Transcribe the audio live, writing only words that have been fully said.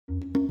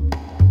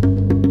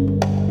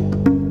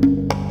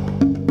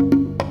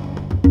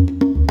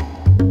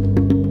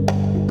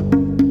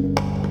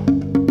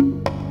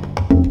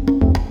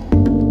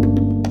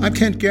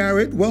Grant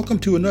Garrett. Welcome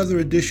to another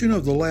edition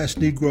of The Last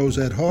Negroes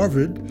at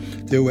Harvard.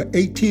 There were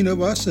 18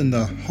 of us in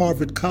the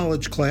Harvard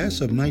College class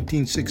of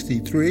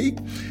 1963.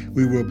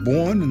 We were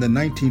born in the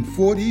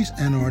 1940s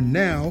and are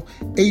now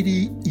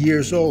 80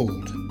 years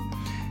old.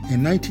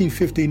 In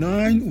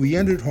 1959, we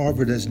entered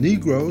Harvard as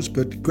Negroes,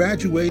 but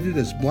graduated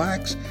as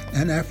Blacks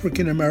and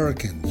African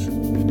Americans.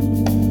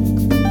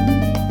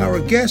 Our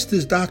guest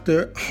is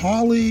Dr.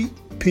 Harley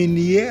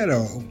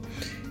Pinheiro.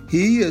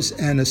 He is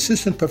an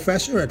assistant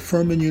professor at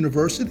Furman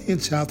University in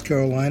South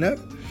Carolina.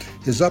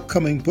 His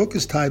upcoming book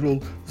is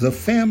titled The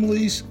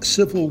Family's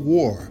Civil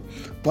War: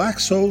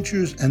 Black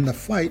Soldiers and the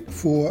Fight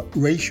for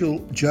Racial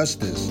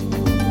Justice.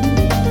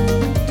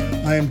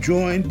 I am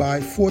joined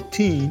by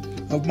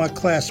 14 of my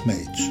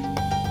classmates.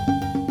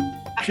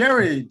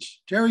 Jerry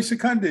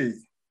Secundi.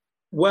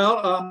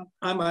 Well,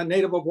 I'm a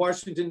native of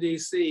Washington,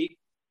 D.C.,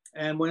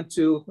 and went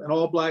to an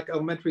all-Black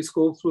elementary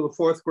school through the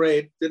fourth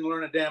grade, didn't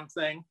learn a damn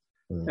thing.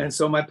 And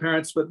so my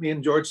parents put me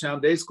in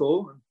Georgetown Day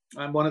School.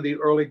 I'm one of the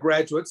early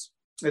graduates.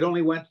 It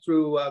only went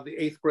through the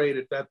eighth grade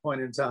at that point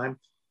in time.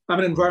 I'm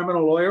an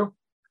environmental lawyer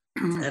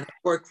and I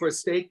work for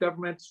state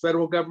governments,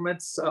 federal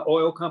governments,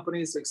 oil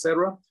companies, et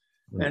cetera,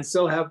 and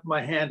still have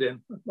my hand in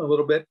a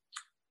little bit,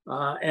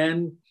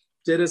 and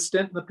did a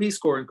stint in the Peace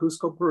Corps in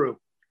Cusco, Peru.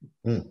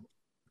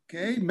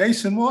 Okay,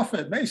 Mason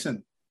Moffett.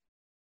 Mason.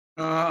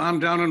 I'm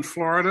down in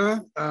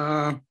Florida.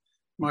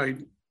 My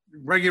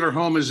regular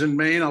home is in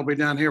Maine. I'll be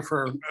down here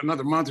for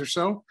another month or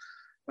so.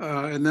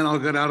 And then I'll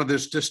get out of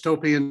this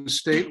dystopian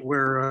state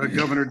where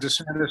Governor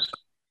DeSantis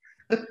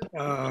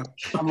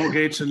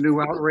promulgates a new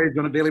outrage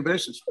on a daily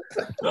basis.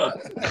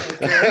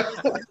 Okay.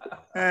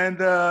 And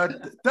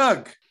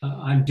Doug.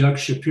 I'm Doug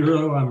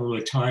Shapiro. I'm a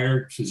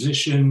retired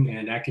physician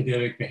and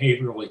academic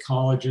behavioral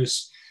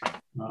ecologist.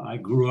 I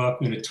grew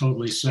up in a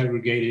totally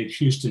segregated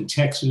Houston,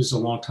 Texas a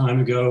long time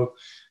ago.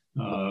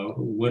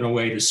 Went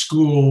away to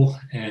school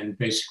and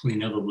basically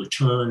never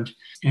returned.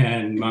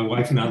 And my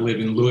wife and I live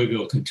in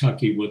Louisville,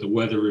 Kentucky, where the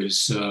weather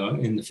is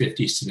in the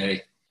 50s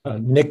today.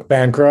 Nick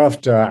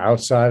Bancroft,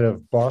 outside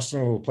of Boston,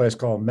 a little place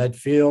called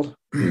Medfield.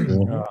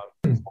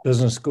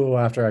 Business school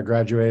after I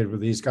graduated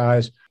with these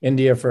guys.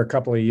 India for a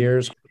couple of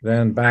years,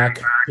 then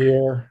back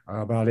here,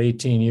 about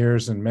 18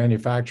 years in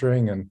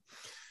manufacturing, and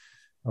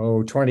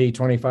 20,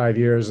 25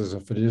 years as a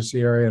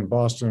fiduciary in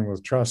Boston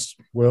with trusts,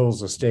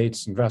 wills,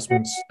 estates,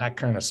 investments, that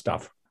kind of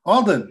stuff.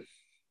 Alden.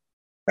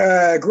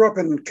 Grew up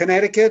in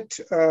Connecticut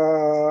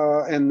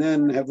and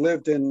then have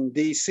lived in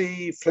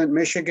D.C., Flint,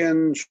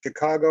 Michigan,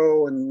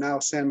 Chicago, and now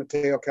San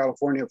Mateo,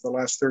 California for the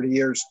last 30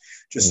 years,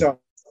 just south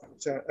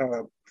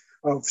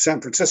of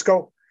San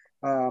Francisco.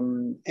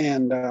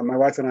 And my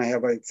wife and I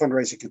have a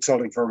fundraising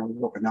consulting firm. We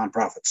work with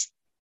nonprofits.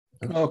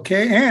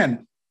 Okay,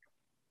 Ann.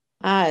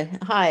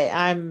 Hi,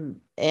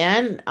 I'm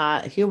Ann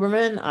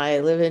Huberman. I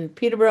live in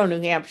Peterborough,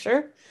 New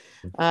Hampshire.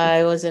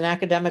 I was an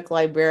academic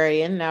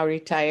librarian, now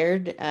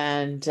retired,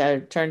 and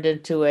turned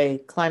into a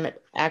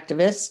climate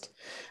activist.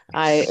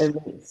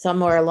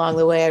 Somewhere along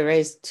the way, I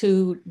raised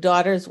two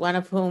daughters, one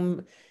of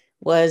whom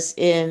was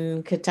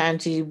in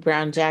Ketanji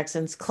Brown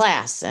Jackson's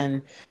class,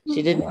 and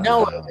she didn't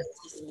know it.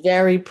 She was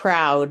very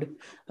proud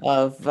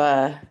of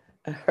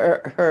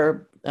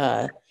her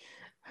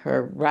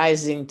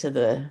rising to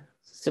the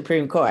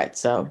Supreme Court.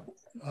 So,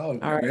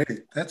 great. Right.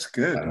 That's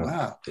good.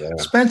 Wow. Yeah.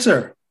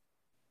 Spencer.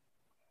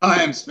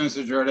 Hi, I'm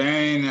Spencer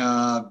Jourdain,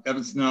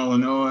 Evanston,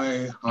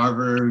 Illinois,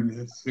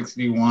 Harvard,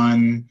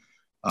 61,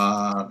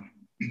 Africa,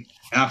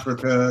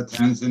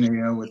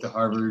 Tanzania, with the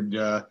Harvard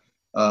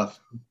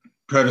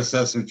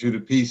predecessor to the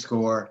Peace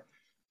Corps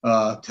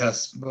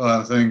test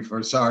thing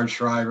for Sarge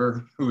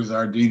Shriver, who was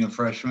our dean of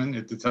freshmen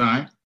at the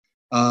time.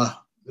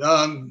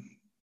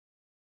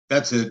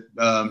 That's it.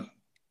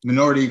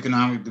 Minority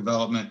economic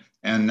development,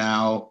 and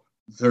now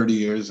 30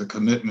 years of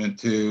commitment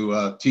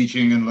to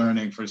teaching and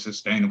learning for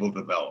sustainable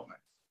development.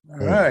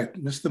 All right,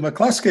 Mr.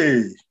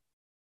 McCluskey.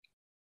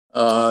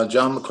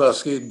 John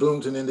McCluskey,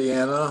 Bloomington,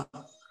 Indiana.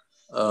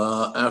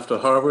 After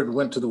Harvard,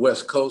 went to the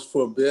West Coast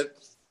for a bit.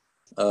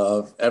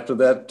 After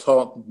that,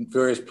 taught in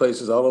various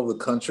places all over the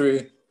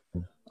country.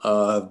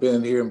 I've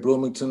been here in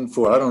Bloomington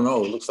for, I don't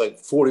know, it looks like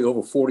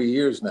over 40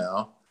 years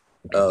now.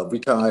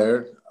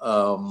 Retired.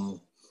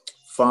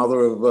 Father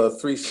of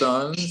three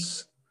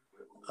sons,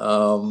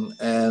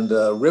 and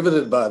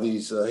riveted by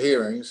these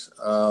hearings.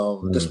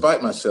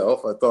 Despite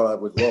myself, I thought I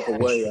would walk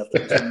away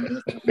after 10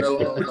 minutes.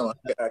 No,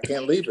 I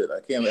can't leave it.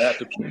 I have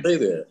to stay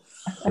there.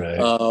 Right.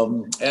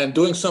 And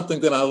doing something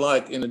that I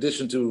like in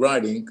addition to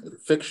writing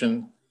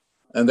fiction,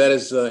 and that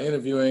is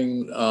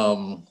interviewing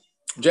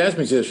jazz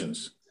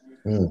musicians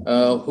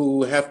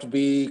who have to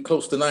be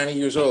close to 90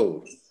 years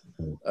old.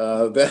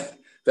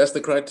 That's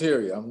the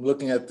criteria. I'm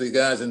looking at the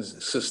guys and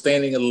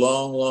sustaining a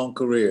long, long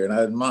career, and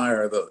I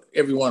admire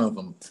every one of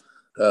them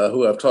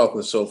who I've talked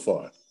with so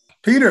far.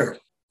 Peter.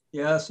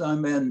 Yes,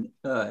 I'm an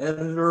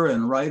editor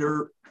and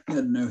writer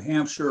in New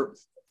Hampshire,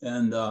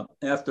 and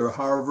after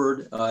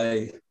Harvard,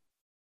 I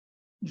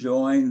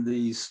joined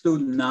the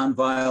Student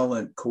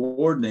Nonviolent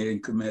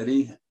Coordinating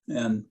Committee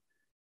and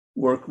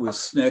worked with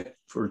SNCC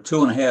for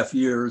 2.5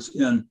 years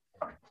in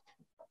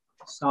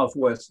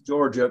Southwest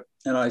Georgia,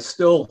 and I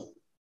still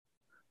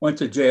went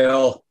to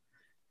jail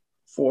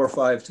 4 or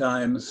 5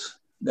 times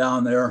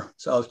down there,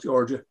 South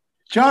Georgia.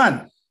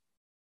 John.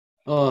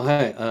 Oh,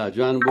 hi,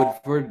 John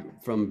Woodford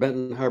from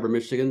Benton Harbor,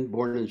 Michigan,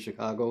 born in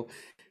Chicago,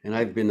 and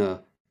I've been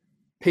a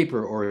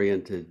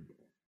paper-oriented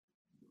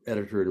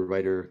editor and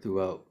writer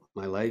throughout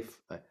my life.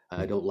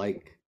 I don't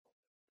like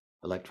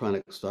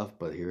electronic stuff,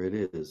 but here it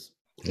is.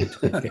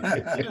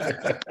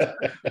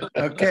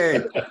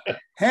 Okay,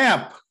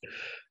 Hamp.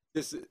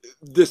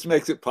 This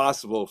makes it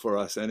possible for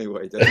us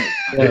anyway, doesn't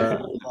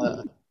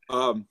it?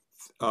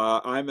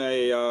 I'm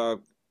a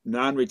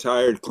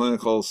non-retired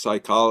clinical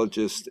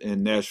psychologist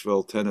in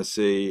Nashville,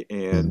 Tennessee,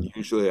 and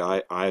usually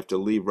I have to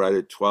leave right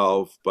at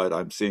 12, but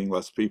I'm seeing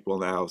less people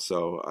now,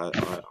 so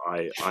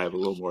I have a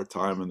little more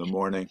time in the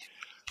morning.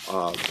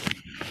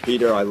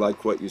 Peter, I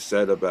like what you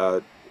said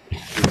about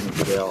being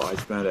in jail. I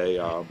spent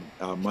a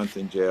month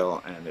in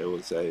jail, and it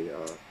was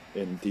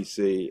in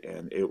DC,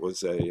 and it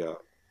was a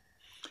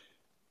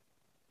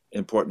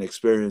important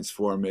experience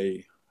for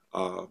me.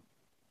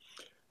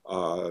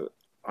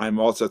 I'm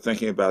also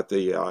thinking about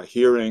the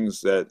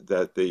hearings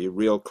that the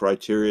real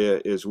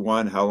criteria is,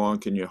 one, how long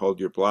can you hold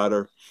your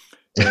bladder?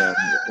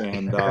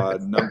 And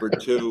number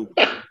two,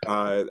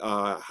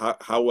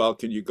 how well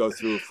can you go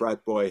through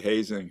frat boy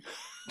hazing?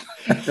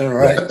 All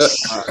right.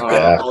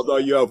 Although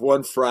you have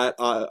one frat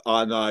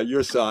on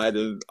your side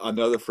and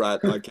another frat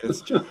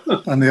against you.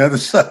 On the other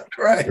side,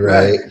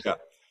 right. Yeah.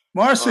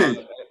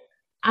 Marcy.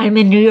 I'm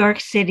in New York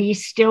City,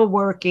 still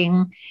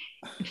working,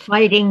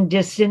 fighting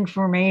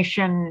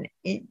disinformation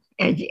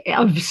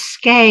of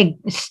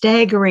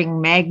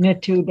staggering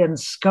magnitude and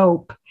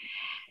scope,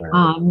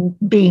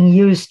 being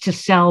used to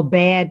sell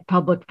bad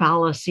public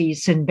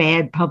policies and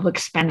bad public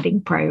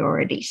spending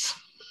priorities.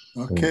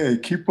 Okay,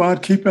 keep on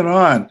keeping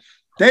on.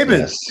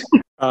 David. Yes.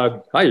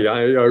 Hi,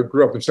 I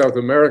grew up in South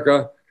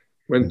America,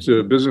 went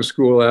to business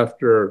school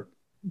after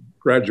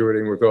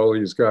graduating with all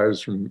these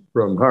guys from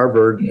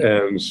Harvard,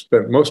 and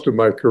spent most of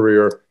my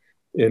career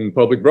in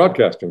public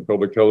broadcasting,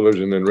 public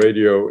television and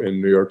radio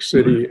in New York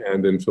City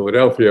and in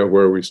Philadelphia,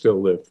 where we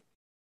still live.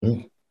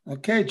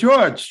 Okay,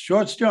 George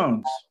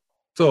Jones.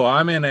 So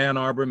I'm in Ann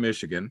Arbor,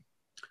 Michigan.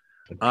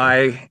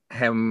 I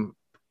am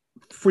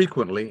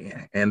frequently,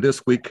 and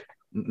this week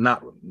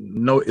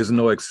is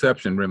no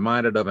exception,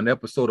 reminded of an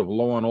episode of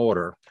Law and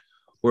Order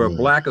where a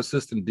Black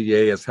assistant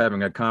DA is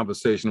having a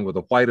conversation with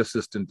a white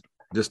assistant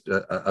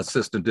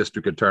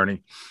district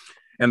attorney.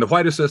 And the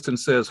white assistant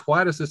says,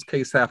 "Why does this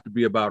case have to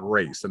be about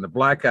race?" And the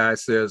Black guy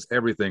says,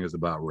 "Everything is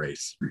about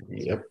race."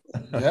 Yep.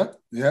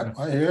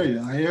 I hear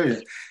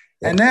you.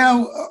 And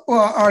now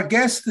our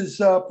guest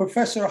is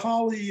Professor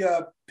Holly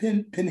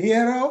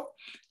Pinheiro,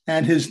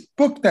 and his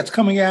book that's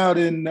coming out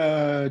in,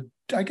 I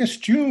guess,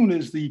 June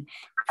is the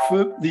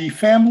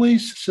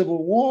Families,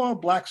 Civil War,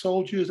 Black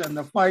Soldiers, and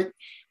the Fight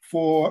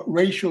for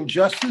Racial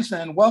Justice.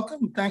 And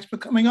welcome. Thanks for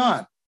coming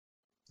on.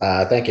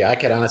 Thank you. I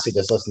could honestly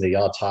just listen to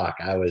y'all talk.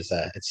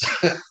 It's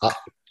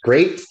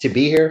great to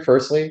be here,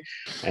 firstly,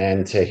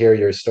 and to hear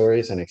your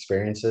stories and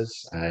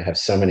experiences. I have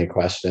so many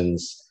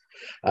questions.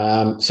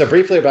 So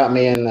briefly about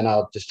me, and then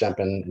I'll just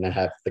jump in and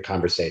have the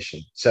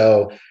conversation.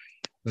 So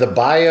the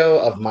bio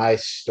of my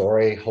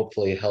story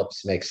hopefully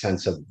helps make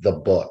sense of the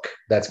book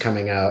that's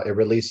coming out. It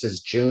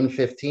releases June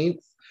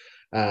 15th.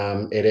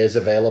 It is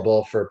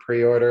available for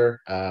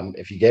pre-order.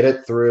 If you get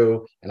it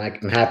through, and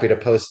I'm happy to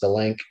post the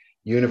link,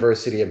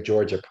 University of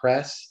Georgia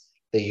Press,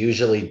 they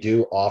usually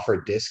do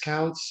offer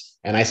discounts.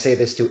 And I say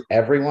this to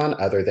everyone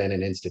other than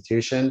an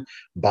institution: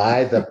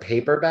 buy the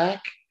paperback.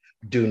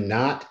 Do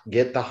not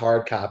get the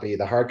hard copy.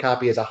 The hard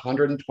copy is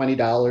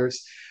 $120.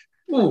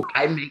 Ooh.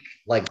 I make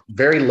like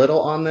very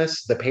little on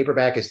this. The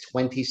paperback is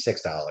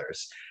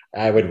 $26.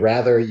 I would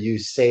rather you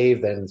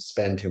save than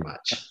spend too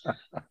much.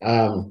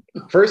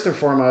 First and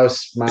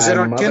foremost, my Is it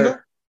on mother.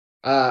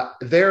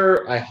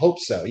 Kindle? I hope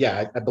so.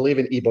 Yeah, I believe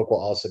an ebook will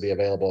also be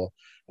available.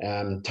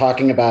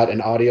 Talking about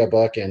an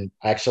audiobook, and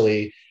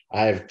actually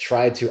I've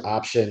tried to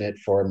option it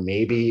for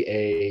maybe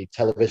a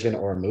television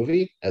or a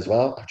movie as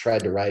well. I've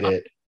tried to write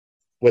it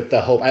with the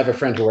hope. I have a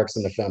friend who works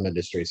in the film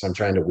industry, so I'm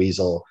trying to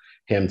weasel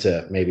him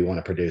to maybe want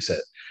to produce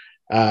it.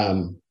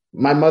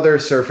 My mother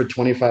served for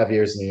 25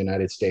 years in the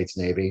United States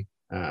Navy.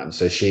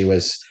 So she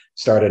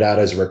started out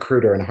as a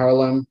recruiter in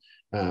Harlem.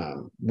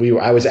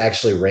 I was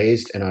actually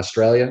raised in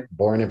Australia,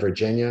 born in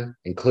Virginia,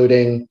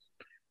 including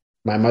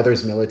my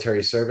mother's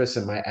military service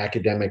and my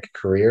academic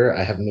career.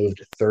 I have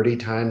moved 30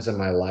 times in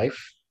my life.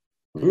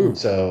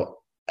 So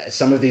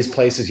some of these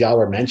places y'all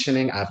were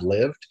mentioning, I've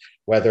lived,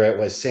 whether it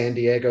was San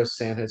Diego,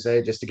 San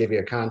Jose. Just to give you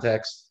a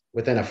context,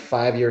 within a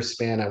 5-year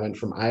span, I went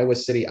from Iowa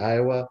City,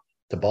 Iowa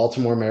to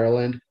Baltimore,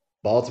 Maryland,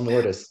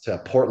 Baltimore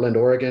to Portland,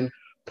 Oregon,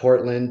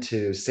 Portland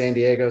to San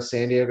Diego,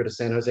 San Diego to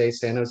San Jose,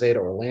 San Jose to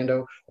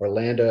Orlando,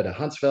 Orlando to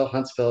Huntsville,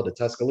 Huntsville to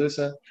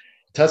Tuscaloosa,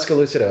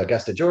 Tuscaloosa to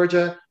Augusta,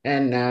 Georgia,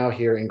 and now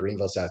here in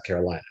Greenville, South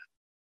Carolina.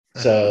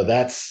 So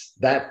that's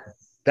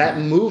that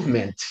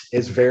movement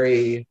is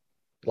very,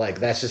 like,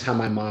 that's just how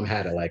my mom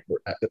had it, like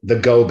the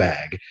go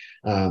bag.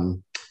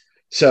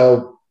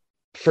 So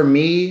for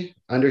me,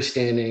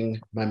 understanding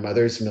my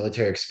mother's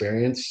military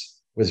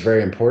experience was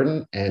very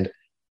important, and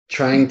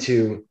trying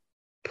to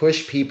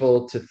push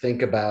people to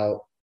think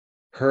about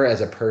her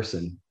as a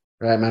person,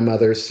 right? My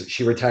mother's,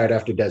 she retired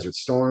after Desert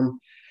Storm,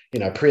 you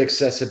know,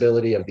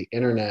 pre-accessibility of the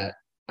internet.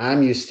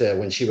 I'm used to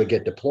when she would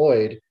get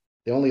deployed,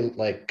 the only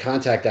like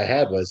contact I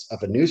had was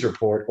of a news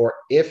report, or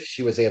if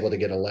she was able to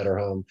get a letter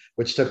home,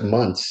 which took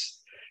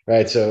months,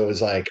 right? So it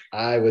was like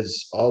I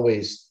was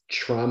always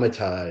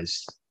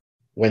traumatized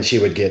when she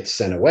would get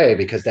sent away,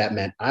 because that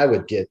meant I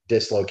would get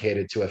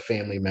dislocated to a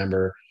family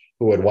member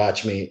who would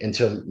watch me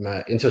until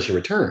she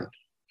returned.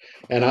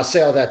 And I'll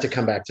say all that to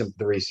come back to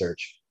the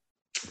research.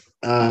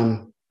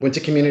 Went to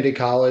community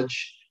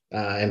college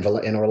in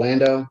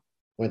Orlando.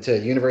 Went to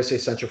University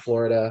of Central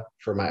Florida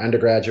for my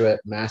undergraduate,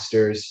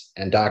 master's,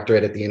 and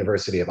doctorate at the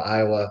University of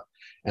Iowa,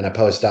 and a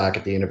postdoc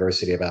at the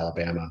University of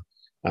Alabama.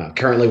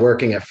 Currently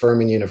working at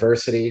Furman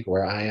University,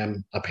 where I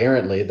am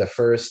apparently the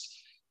first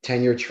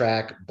tenure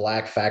track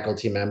Black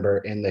faculty member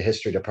in the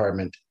history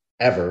department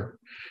ever,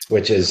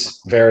 which is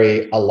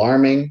very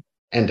alarming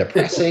and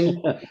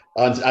depressing.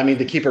 I mean,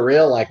 to keep it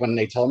real, like when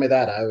they told me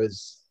that, I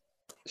was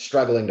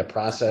struggling to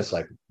process,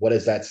 like, what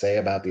does that say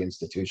about the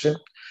institution?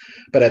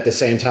 But at the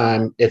same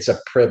time, it's a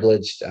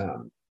privilege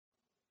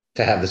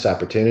to have this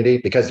opportunity,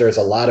 because there's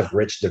a lot of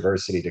rich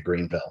diversity to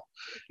Greenville.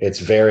 It's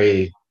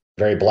very,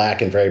 very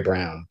Black and very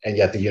brown, and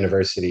yet the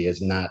university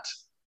is not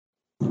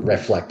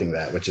reflecting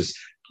that, which is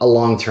a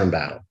long-term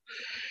battle.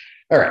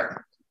 All right.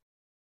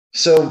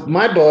 So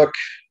my book,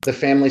 The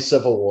Family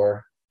Civil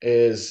War,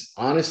 is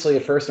honestly,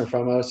 first and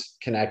foremost,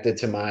 connected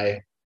to my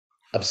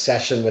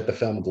obsession with the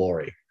film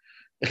Glory.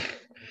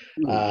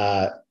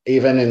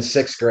 Even in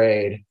sixth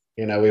grade,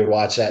 you know, we would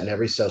watch that in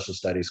every social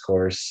studies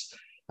course.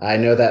 I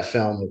know that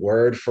film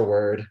word for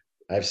word.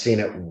 I've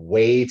seen it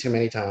way too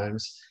many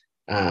times.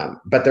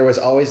 But there was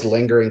always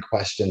lingering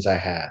questions I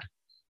had.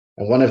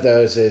 And one of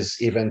those is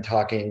even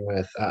talking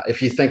with,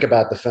 if you think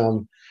about the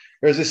film,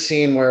 there's a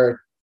scene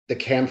where the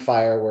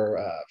campfire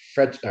where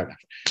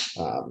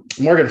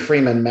Morgan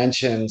Freeman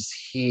mentions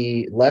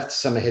he left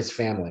some of his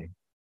family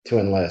to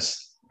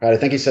enlist. Right? I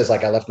think he says,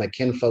 like, I left my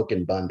kinfolk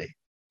in Bundy.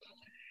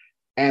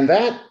 And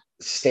that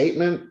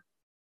statement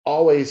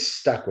always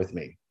stuck with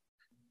me,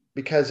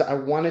 because I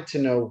wanted to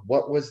know,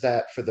 what was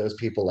that for those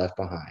people left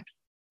behind?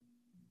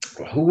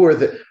 Who were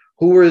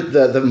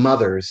the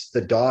mothers,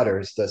 the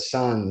daughters, the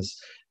sons,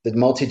 the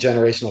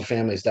multi-generational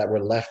families that were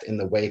left in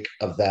the wake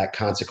of that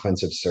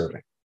consequence of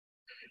serving?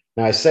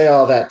 Now, I say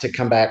all that to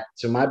come back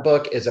to my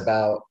book is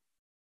about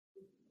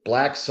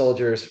Black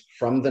soldiers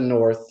from the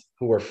North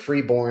who were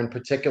freeborn,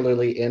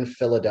 particularly in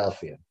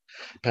Philadelphia,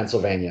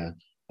 Pennsylvania,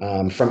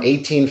 from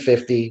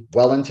 1850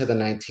 well into the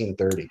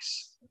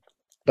 1930s.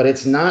 But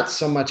it's not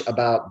so much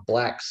about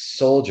Black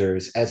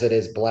soldiers as it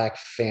is Black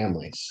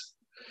families.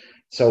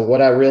 So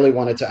what I really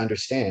wanted to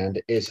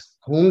understand is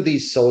whom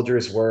these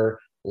soldiers were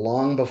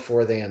long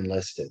before they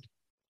enlisted.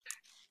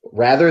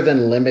 Rather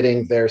than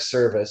limiting their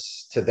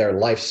service to their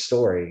life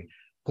story,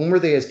 whom were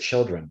they as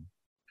children?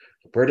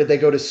 Where did they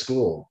go to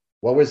school?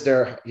 What was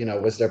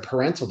was their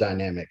parental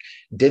dynamic?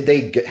 Did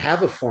they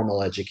have a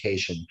formal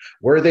education?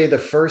 Were they the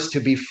first to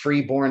be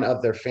freeborn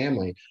of their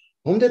family?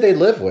 Whom did they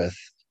live with?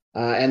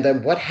 And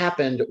then what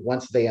happened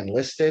once they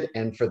enlisted?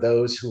 And for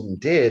those whom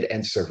did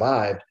and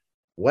survived,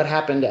 what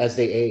happened as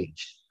they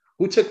aged?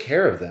 Who took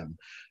care of them?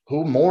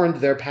 Who mourned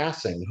their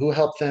passing? Who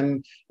helped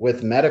them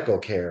with medical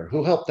care?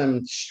 Who helped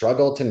them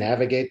struggle to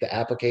navigate the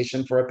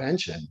application for a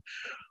pension?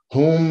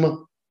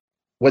 Whom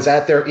was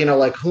at their,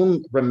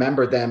 whom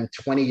remembered them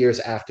 20 years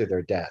after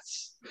their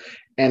deaths?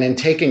 And in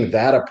taking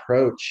that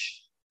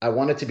approach, I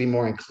wanted to be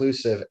more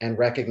inclusive and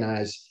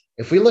recognize,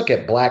 if we look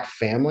at Black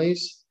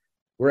families,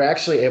 we're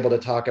actually able to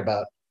talk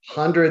about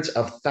hundreds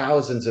of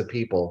thousands of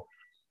people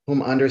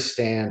whom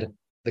understand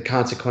the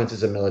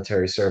consequences of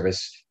military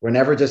service. We're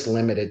never just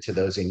limited to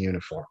those in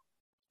uniform,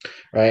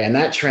 right? And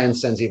that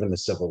transcends even the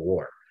Civil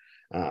War.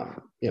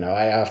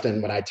 I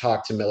often, when I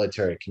talk to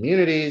military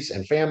communities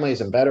and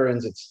families and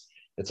veterans,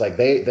 it's like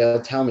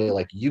they'll tell me,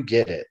 like, you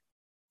get it,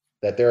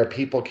 that there are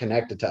people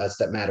connected to us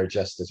that matter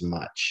just as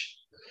much.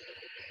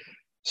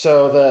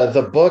 So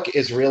the book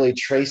is really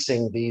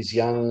tracing these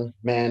young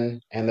men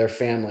and their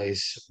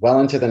families well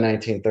into the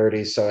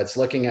 1930s. So it's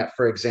looking at,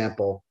 for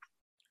example,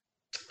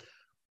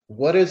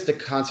 what is the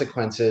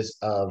consequences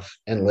of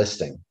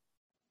enlisting?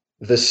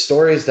 The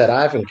stories that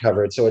I've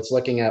uncovered, so it's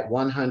looking at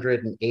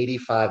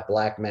 185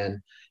 Black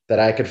men that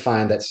I could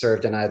find that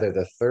served in either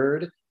the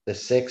 3rd, the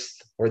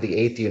 6th, or the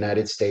 8th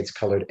United States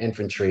Colored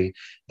Infantry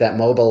that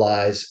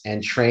mobilize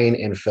and train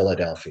in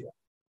Philadelphia.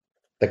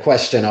 The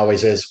question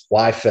always is,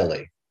 why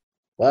Philly?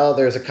 Well,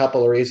 there's a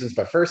couple of reasons,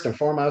 but first and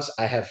foremost,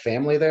 I have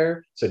family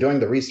there, so doing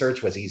the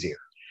research was easier.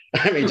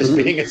 I mean, just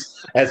being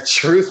as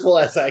truthful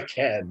as I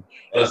can.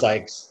 It's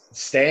like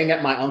staying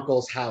at my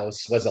uncle's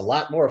house was a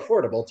lot more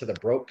affordable to the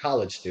broke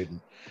college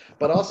student.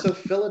 But also,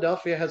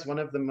 Philadelphia has one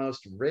of the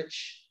most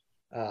rich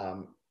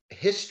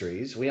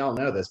histories, we all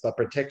know this, but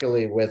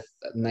particularly with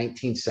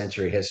 19th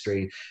century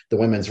history, the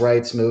women's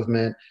rights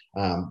movement,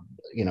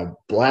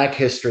 Black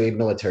history,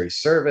 military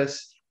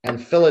service,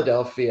 and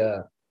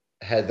Philadelphia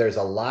there's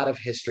a lot of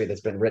history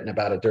that's been written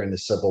about it during the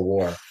Civil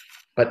War,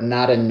 but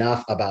not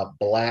enough about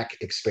Black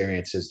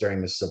experiences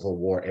during the Civil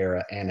War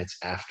era and its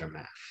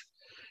aftermath.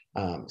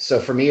 So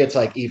for me, it's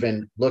like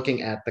even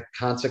looking at the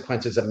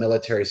consequences of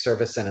military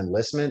service and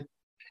enlistment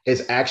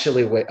is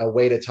actually a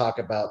way to talk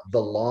about the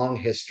long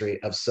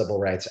history of civil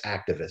rights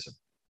activism.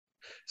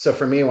 So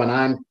for me, when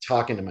I'm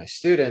talking to my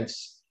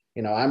students,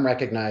 I'm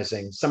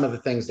recognizing some of the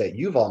things that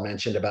you've all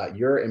mentioned about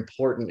your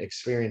important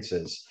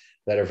experiences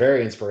that are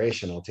very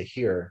inspirational to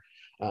hear,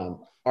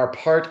 are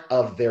part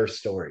of their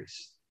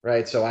stories,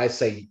 right? So I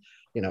say,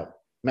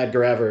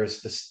 Medgar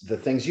Evers, the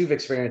things you've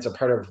experienced are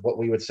part of what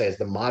we would say is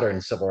the modern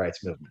civil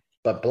rights movement.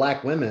 But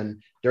Black women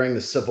during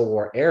the Civil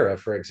War era,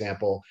 for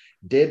example,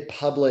 did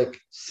public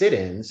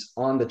sit-ins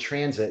on the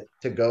transit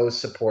to go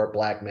support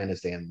Black men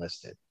as they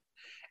enlisted.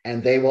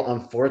 And they will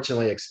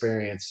unfortunately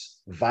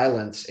experience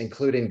violence,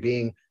 including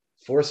being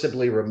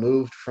forcibly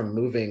removed from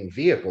moving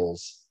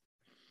vehicles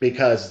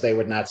because they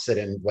would not sit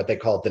in what they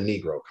called the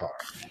Negro car,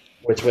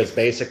 which was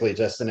basically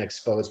just an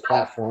exposed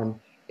platform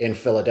in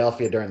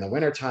Philadelphia during the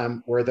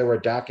wintertime, where there were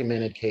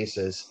documented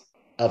cases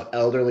of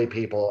elderly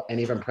people and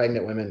even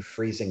pregnant women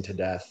freezing to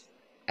death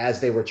as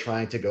they were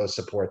trying to go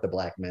support the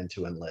Black men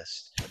to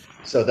enlist.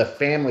 So the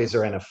families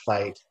are in a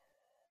fight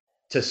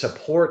to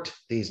support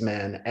these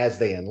men as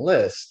they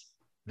enlist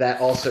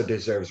that also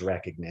deserves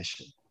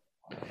recognition.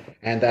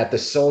 And that the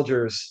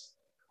soldiers,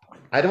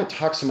 I don't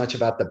talk so much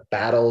about the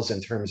battles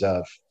in terms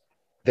of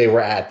they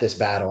were at this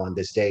battle on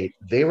this date.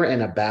 They were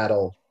in a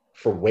battle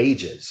for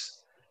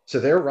wages. So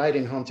they're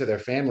writing home to their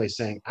families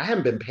saying, I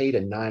haven't been paid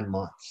in 9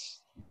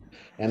 months.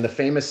 And the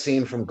famous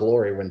scene from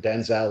Glory when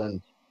Denzel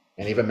and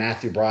even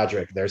Matthew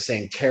Broderick, they're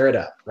saying, tear it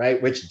up,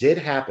 right? Which did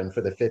happen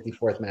for the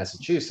 54th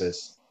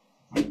Massachusetts.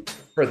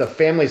 For the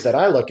families that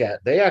I look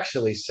at, they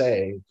actually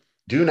say,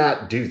 do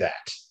not do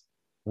that.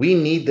 We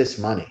need this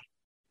money.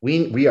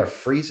 We are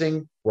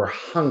freezing, we're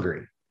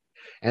hungry,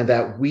 and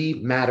that we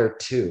matter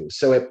too.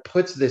 So it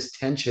puts this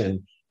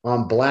tension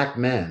on Black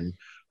men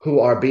who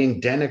are being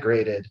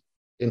denigrated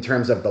in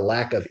terms of the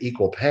lack of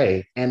equal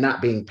pay and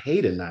not being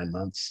paid in 9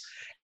 months,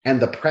 and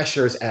the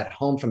pressures at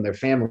home from their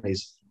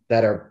families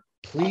that are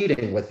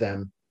pleading with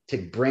them to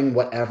bring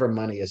whatever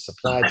money is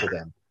supplied to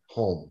them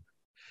home.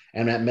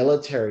 And that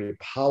military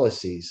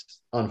policies,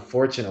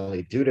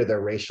 unfortunately, due to their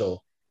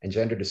racial and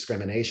gender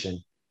discrimination,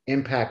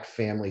 impact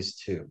families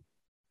too.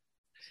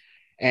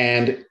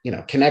 And,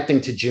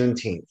 connecting to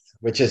Juneteenth,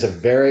 which is a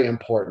very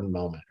important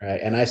moment,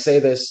 right? And I say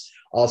this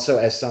also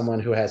as someone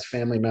who has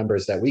family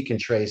members that we can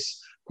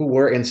trace who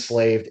were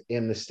enslaved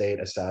in the state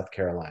of South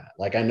Carolina.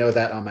 Like, I know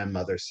that on my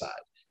mother's side.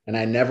 And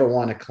I never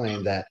want to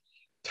claim that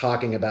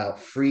talking about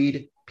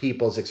freed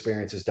people's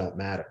experiences don't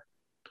matter.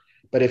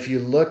 But if you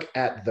look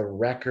at the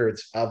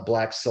records of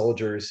Black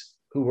soldiers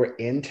who were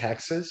in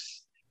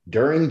Texas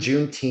during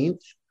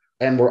Juneteenth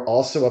and were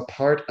also a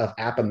part of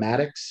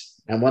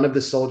Appomattox, and one of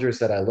the soldiers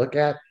that I look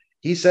at,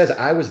 he says,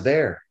 I was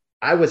there.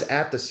 I was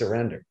at the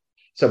surrender.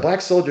 So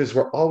Black soldiers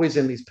were always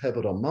in these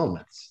pivotal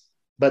moments.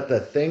 But the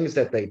things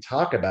that they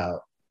talk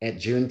about at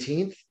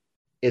Juneteenth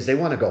is they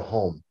want to go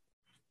home.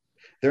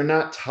 They're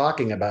not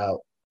talking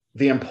about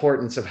the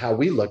importance of how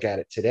we look at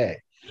it today.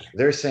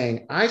 They're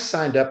saying, I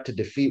signed up to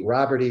defeat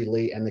Robert E.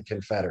 Lee and the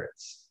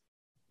Confederates.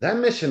 That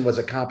mission was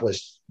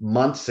accomplished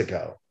months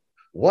ago.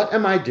 What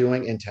am I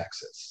doing in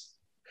Texas?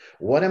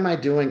 What am I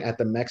doing at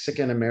the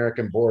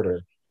Mexican-American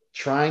border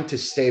trying to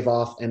stave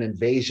off an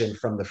invasion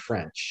from the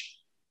French?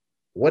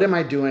 What am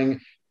I doing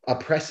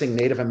oppressing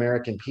Native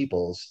American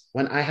peoples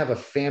when I have a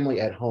family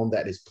at home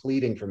that is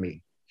pleading for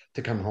me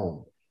to come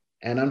home?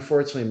 And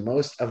unfortunately,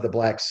 most of the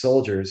Black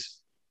soldiers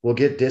will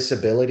get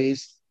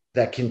disabilities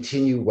that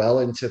continue well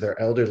into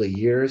their elderly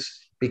years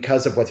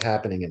because of what's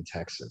happening in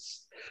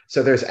Texas.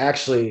 So there's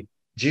actually,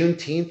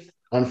 Juneteenth,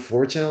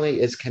 unfortunately,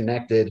 is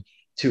connected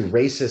to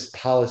racist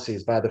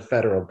policies by the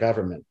federal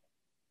government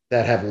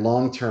that have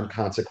long-term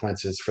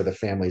consequences for the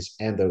families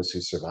and those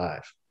who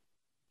survive.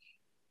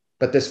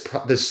 But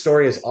this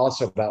story is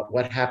also about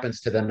what happens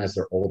to them as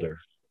they're older.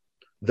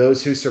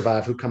 Those who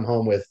survive, who come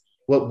home with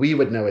what we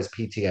would know as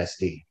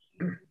PTSD.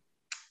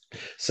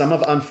 Some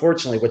of,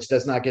 unfortunately, which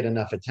does not get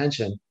enough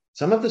attention,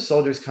 some of the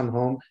soldiers come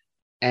home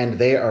and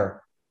they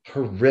are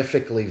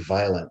horrifically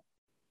violent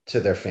to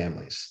their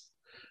families.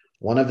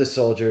 One of the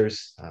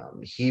soldiers,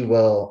 he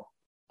will,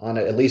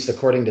 at least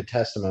according to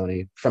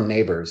testimony from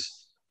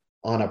neighbors,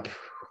 on a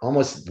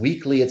almost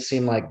weekly, it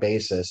seemed like,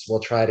 basis, will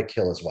try to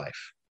kill his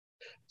wife.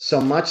 So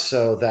much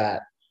so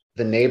that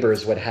the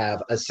neighbors would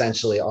have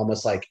essentially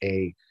almost like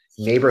a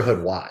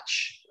neighborhood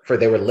watch, for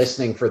they were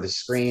listening for the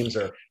screams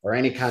or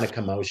any kind of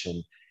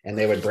commotion, and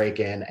they would break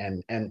in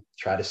and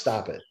try to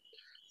stop it.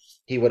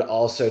 He would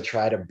also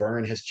try to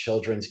burn his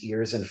children's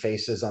ears and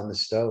faces on the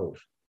stove,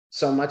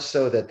 so much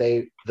so that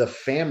the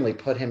family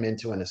put him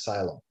into an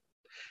asylum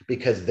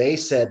because they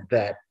said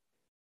that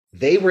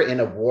They were in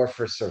a war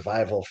for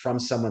survival from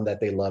someone that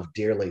they loved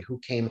dearly who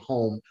came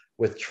home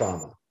with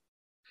trauma.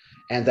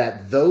 And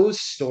that those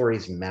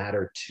stories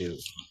matter too,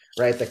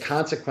 right? The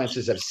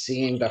consequences of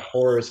seeing the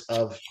horrors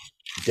of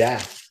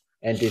death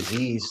and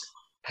disease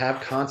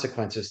have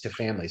consequences to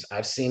families.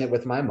 I've seen it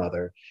with my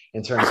mother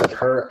in terms of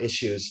her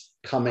issues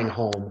coming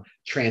home,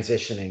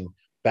 transitioning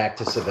back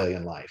to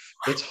civilian life.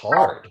 It's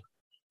hard.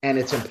 And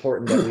it's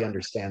important that we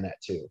understand that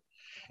too.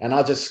 And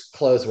I'll just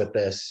close with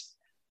this.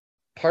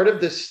 Part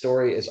of this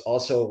story is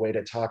also a way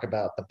to talk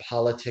about the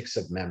politics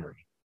of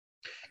memory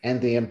and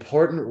the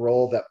important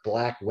role that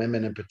Black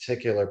women in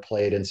particular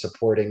played in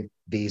supporting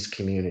these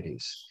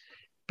communities.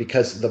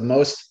 Because the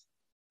most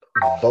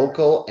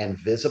vocal and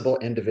visible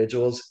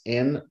individuals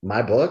in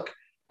my book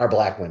are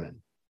Black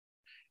women,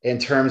 in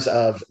terms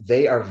of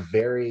they are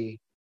very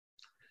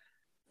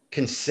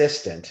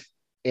consistent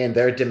in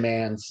their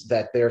demands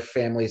that their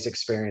families'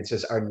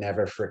 experiences are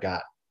never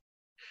forgotten,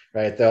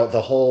 right?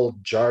 The whole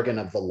jargon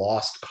of the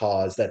lost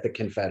cause that the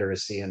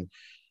Confederacy and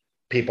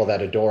people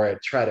that adore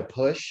it try to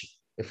push.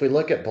 If we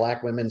look at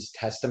Black women's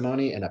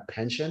testimony in a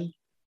pension,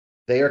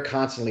 they are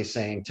constantly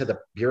saying to the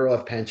Bureau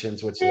of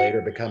Pensions, which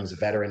later becomes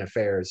Veteran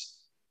Affairs,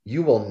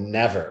 you will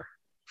never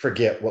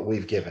forget what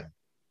we've given.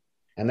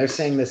 And they're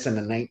saying this in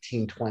the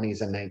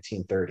 1920s and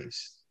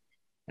 1930s.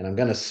 And I'm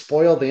going to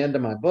spoil the end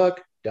of my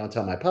book. Don't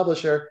tell my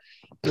publisher.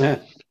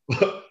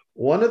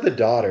 One of the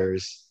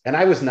daughters, and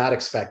I was not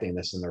expecting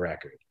this in the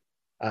record.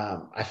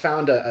 I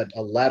found a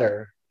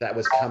letter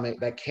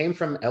that came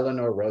from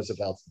Eleanor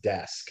Roosevelt's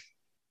desk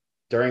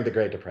during the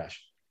Great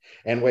Depression,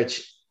 in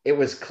which it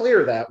was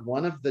clear that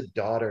one of the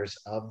daughters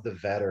of the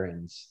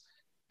veterans,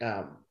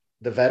 the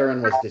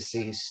veteran was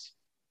deceased.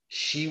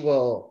 She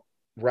will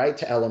write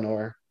to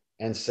Eleanor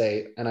and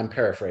say, and I'm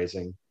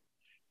paraphrasing,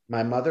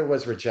 my mother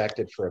was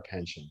rejected for a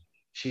pension.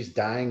 She's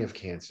dying of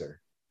cancer.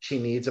 She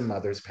needs a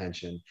mother's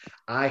pension.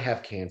 I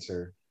have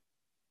cancer.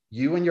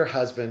 You and your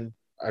husband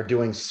are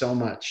doing so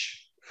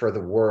much for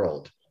the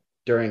world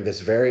during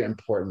this very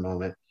important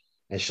moment.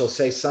 And she'll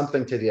say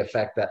something to the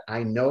effect that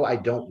I know I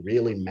don't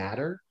really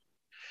matter,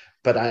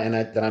 but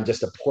that I'm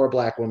just a poor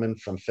Black woman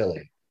from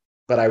Philly.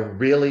 But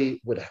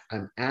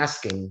I'm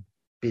asking,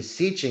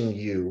 beseeching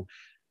you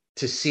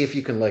to see if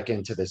you can look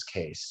into this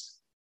case.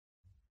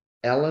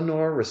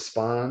 Eleanor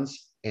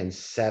responds in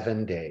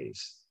 7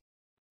 days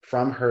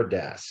from her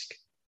desk.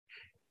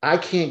 I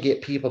can't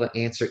get people to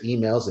answer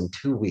emails in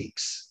 2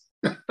 weeks.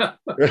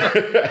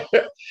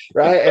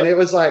 Right? And it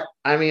was like,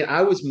 I mean,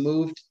 I was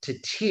moved to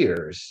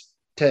tears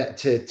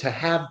to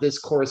have this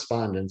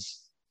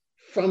correspondence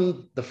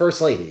from the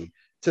First Lady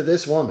to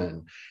this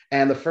woman.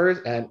 And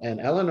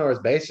and Eleanor is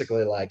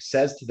basically like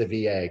says to the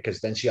VA, because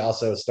then she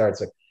also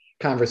starts a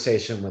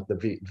conversation with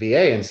the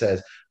VA and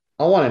says,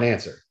 I want an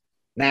answer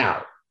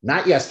now,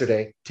 not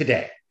yesterday,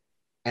 today.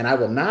 And I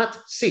will not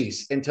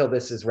cease until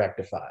this is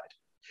rectified.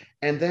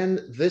 And then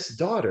this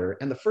daughter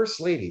and the First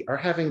Lady are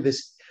having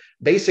this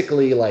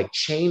basically like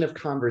chain of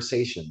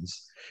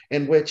conversations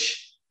in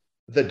which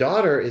the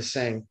daughter is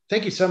saying,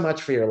 thank you so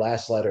much for your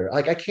last letter.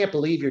 Like, I can't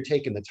believe you're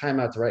taking the time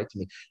out to write to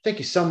me. Thank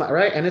you so much.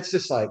 Right. And it's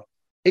just like,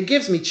 it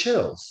gives me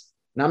chills.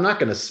 Now, I'm not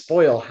going to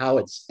spoil how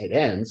it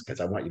ends because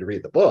I want you to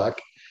read the book,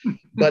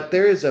 but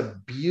there is a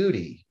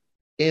beauty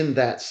in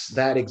that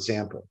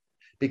example,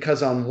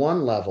 because on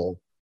one level,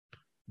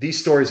 these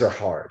stories are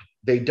hard.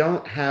 They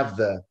don't have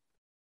the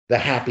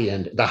happy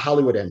end, the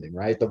Hollywood ending,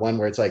 right? The one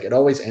where it's like, it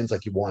always ends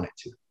like you want it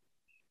to.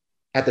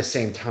 At the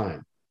same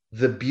time,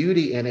 the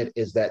beauty in it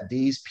is that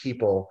these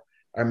people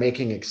are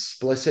making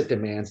explicit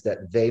demands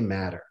that they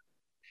matter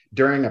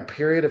during a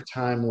period of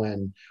time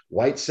when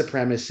white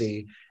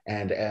supremacy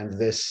and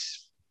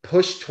this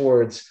push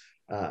towards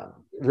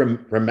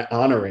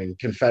honoring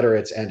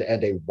Confederates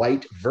and a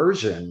white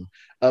version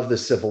of the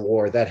Civil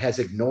War that has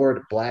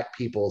ignored Black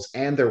people's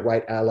and their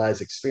white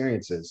allies'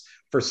 experiences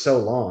for so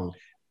long.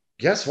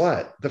 Guess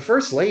what? The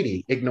First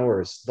Lady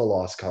ignores the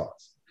lost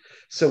cause.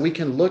 So we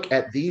can look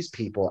at these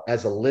people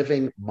as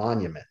living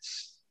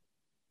monuments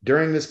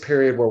during this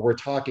period where we're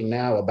talking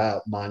now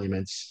about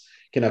monuments,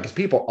 because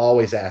people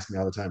always ask me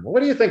all the time, well,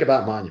 what do you think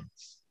about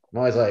monuments? I'm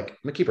always like, I'm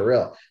gonna keep it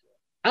real.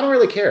 I don't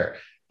really care.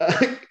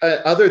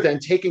 Other than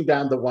taking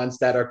down the ones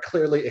that are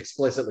clearly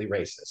explicitly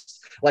racist.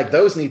 Like,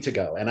 those need to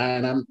go. And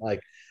I'm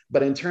like,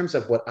 but in terms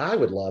of what I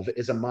would love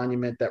is a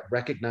monument that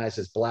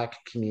recognizes Black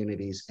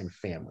communities and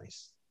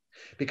families,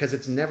 because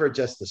it's never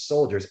just the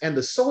soldiers. And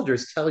the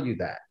soldiers tell you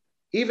that.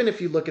 Even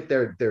if you look at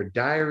their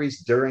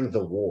diaries during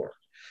the war,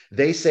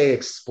 they say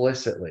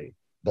explicitly,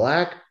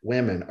 Black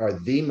women are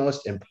the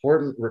most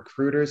important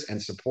recruiters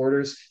and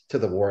supporters to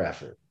the war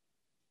effort.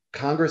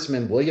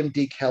 Congressman William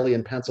D. Kelly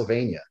in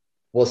Pennsylvania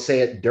will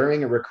say it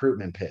during a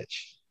recruitment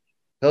pitch.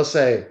 He'll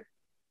say,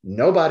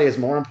 nobody is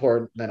more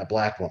important than a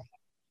Black woman.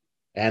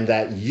 And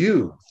that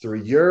you,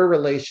 through your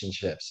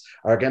relationships,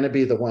 are going to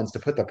be the ones to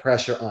put the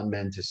pressure on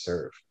men to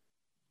serve.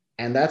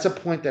 And that's a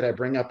point that I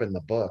bring up in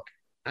the book.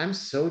 I'm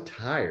so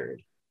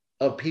tired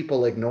of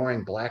people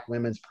ignoring Black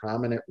women's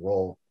prominent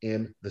role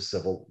in the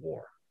Civil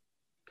War.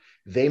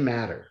 They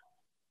matter.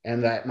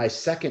 and that my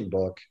second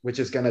book, which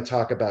is going to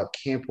talk about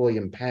Camp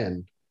William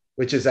Penn,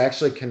 which is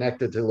actually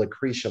connected to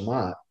Lucretia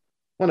Mott,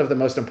 one of the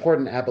most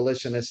important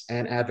abolitionists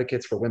and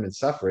advocates for women's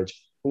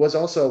suffrage, who was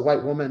also a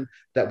white woman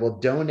that will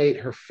donate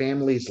her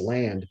family's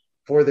land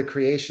for the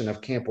creation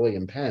of Camp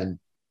William Penn,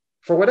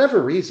 for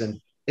whatever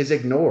reason, is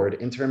ignored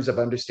in terms of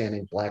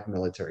understanding Black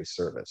military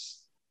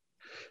service.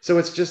 So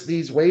it's just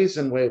these ways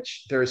in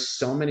which there's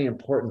so many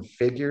important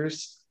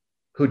figures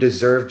who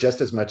deserve just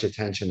as much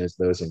attention as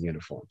those in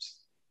uniforms.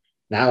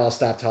 Now I'll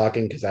stop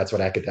talking because that's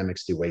what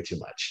academics do way too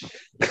much.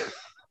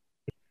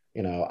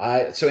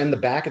 So in the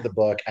back of the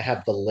book, I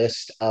have the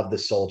list of the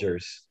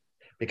soldiers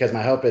because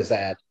my hope is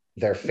that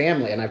their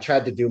family, and I've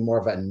tried to do more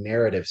of a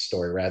narrative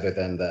story rather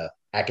than the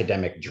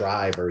academic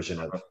dry version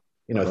of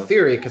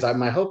theory, because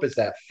my hope is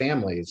that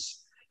families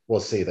will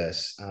see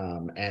this,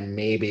 and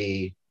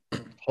maybe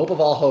hope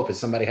of all hope is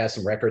somebody has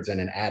some records in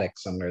an attic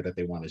somewhere that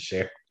they want to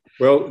share.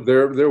 Well,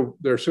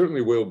 there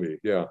certainly will be.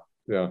 Yeah.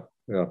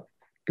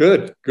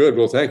 Good.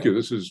 Well, thank you.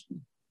 This is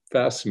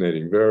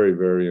fascinating. Very,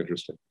 very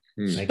interesting.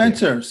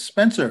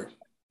 Spencer.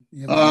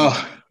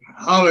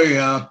 Holly,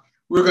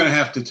 we're going to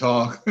have to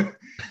talk.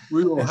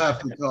 We will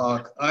have to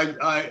talk.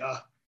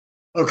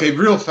 Okay,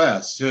 real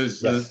fast,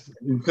 because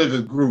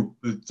the group,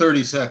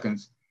 30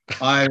 seconds.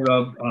 My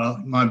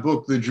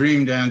book, The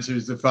Dream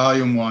Dancers, the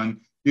volume 1,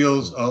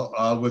 deals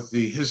with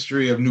the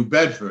history of New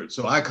Bedford.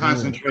 So I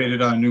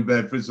concentrated on New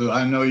Bedford, so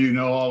I know you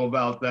know all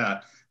about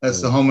that. That's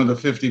the home of the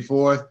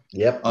 54th.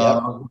 Yep.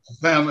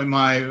 Family,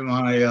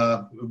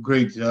 my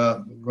great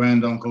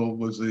granduncle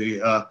was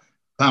the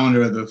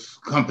founder of the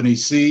Company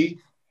C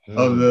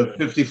of the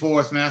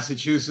 54th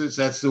Massachusetts.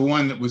 That's the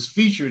one that was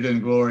featured in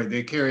Glory.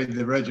 They carried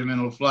the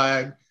regimental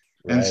flag,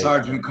 and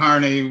Sergeant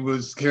Carney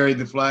carried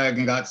the flag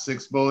and got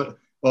 6 bullets.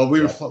 Well,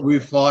 we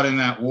fought in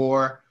that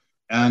war,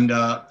 and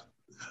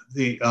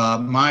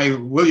my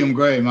William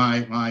Gray,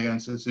 my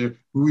ancestor,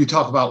 we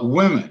talk about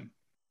women.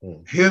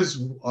 His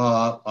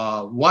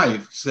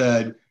wife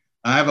said,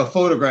 I have a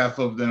photograph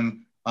of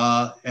them,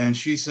 and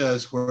she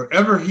says,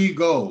 wherever he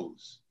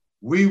goes,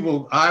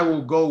 I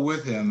will go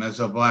with him as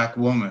a Black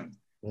woman.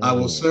 I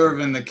will serve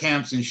in the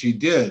camps, and she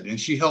did, and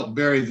she helped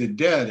bury the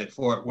dead at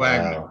Fort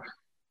Wagner.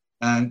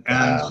 And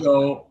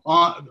so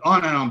on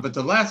and on. But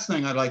the last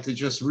thing I'd like to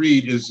just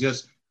read is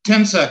just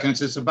 10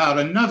 seconds. It's about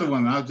another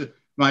woman.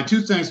 My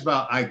 2 things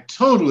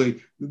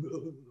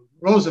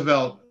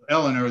Roosevelt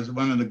Eleanor is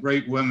one of the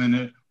great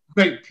women,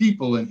 great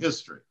people in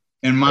history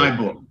in my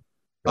book.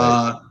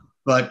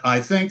 But I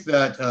think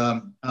that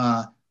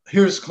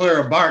here's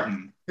Clara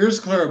Barton. Here's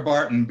Clara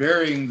Barton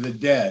burying the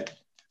dead.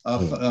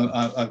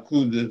 I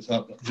include this,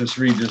 just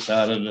read this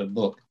out of the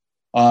book.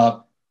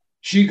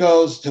 She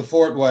goes to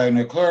Fort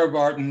Wagner. Clara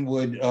Barton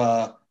would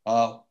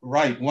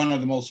write one of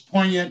the most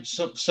poignant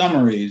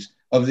summaries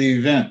of the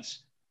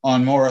events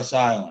on Morris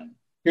Island.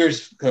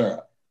 Here's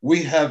Clara.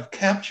 We have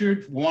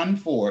captured one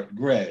fort,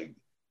 Gregg,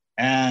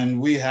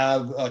 and we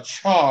have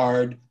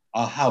charred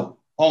a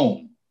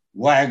home,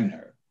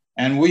 Wagner,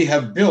 and we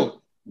have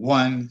built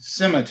one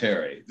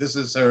cemetery. This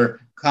is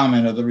her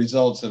comment of the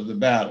results of the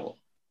battle.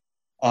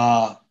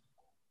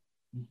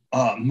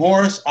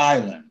 Morris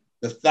Island,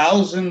 the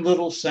 1,000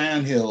 little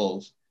sand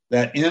hills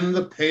that in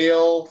the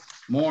pale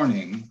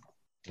morning,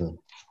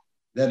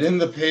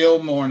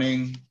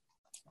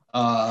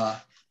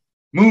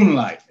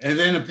 moonlight, and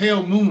in the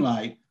pale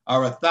moonlight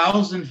are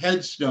 1,000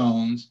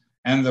 headstones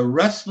and the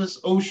restless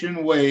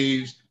ocean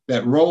waves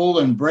that roll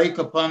and break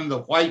upon the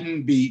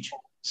whitened beach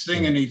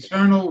sing an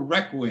eternal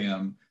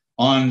requiem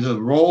on the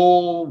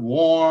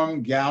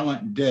warm,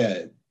 gallant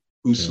dead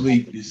who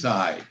sleep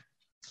beside.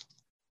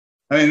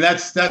 I mean,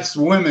 that's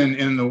women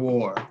in the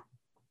war.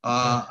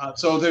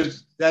 So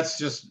that's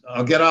just,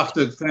 I'll get off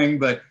the thing,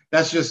 but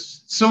that's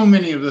just so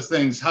many of the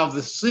things, how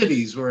the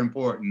cities were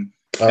important.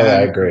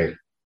 I agree.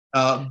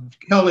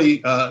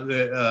 Kelly of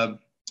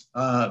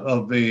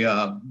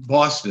the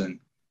Boston,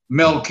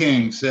 Mel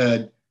King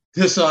said,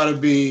 this ought to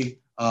be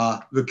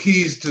the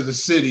keys to the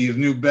city of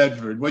New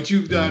Bedford. What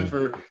you've done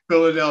for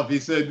Philadelphia, he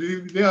said,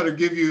 they ought to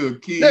give you a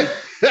key.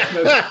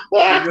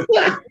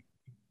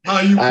 How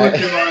you put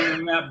them on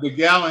the map, the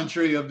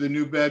gallantry of the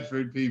New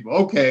Bedford people.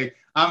 Okay,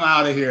 I'm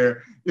out of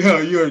here.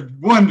 You're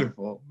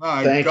wonderful.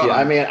 Thank you.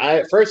 I mean,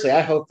 firstly,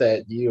 I hope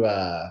that you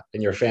and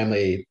your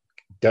family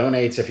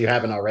donates, if you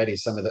haven't already,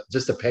 some of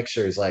the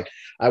pictures. Like,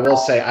 I will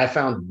say, I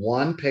found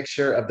one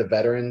picture of the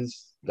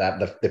veterans,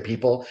 that the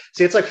people.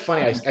 See, it's like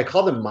funny. I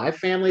call them my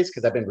families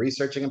because I've been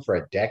researching them for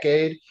a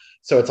decade.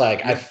 So it's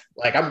like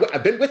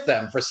I've been with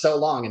them for so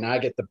long, and now I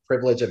get the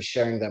privilege of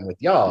sharing them with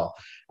y'all.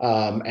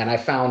 And I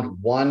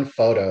found one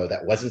photo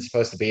that wasn't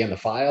supposed to be in the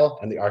file,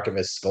 and the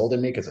archivist scolded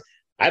me because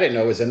I didn't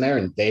know it was in there,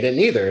 and they didn't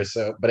either.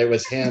 So, but it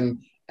was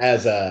him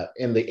as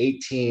in the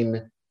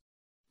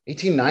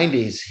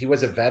 1890s. He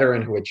was a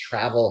veteran who would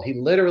travel. He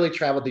literally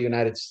traveled the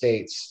United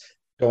States,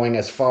 going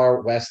as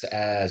far west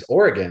as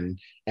Oregon,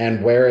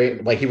 and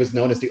wearing, like, he was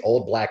known as the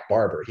old black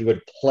barber. He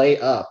would play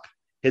up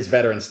his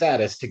veteran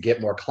status to get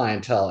more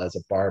clientele as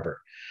a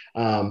barber.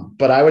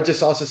 But I would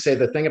just also say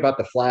the thing about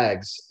the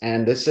flags,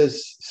 and this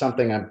is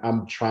something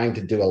I'm trying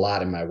to do a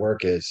lot in my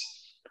work, is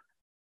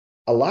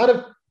a lot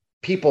of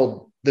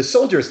people, the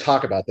soldiers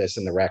talk about this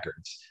in the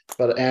records,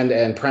 but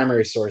and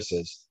primary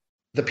sources.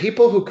 The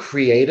people who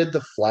created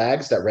the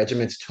flags that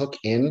regiments took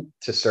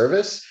into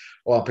service,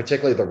 well,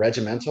 particularly the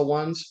regimental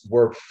ones,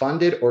 were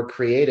funded or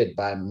created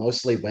by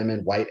mostly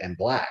women, white and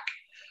black.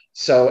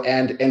 So,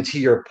 and to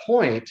your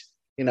point,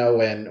 you know,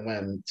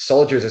 when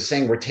soldiers are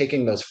saying we're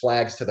taking those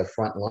flags to the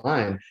front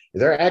line,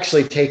 they're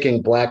actually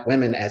taking black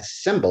women as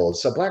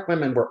symbols. So black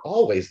women were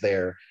always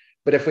there.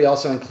 But if we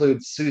also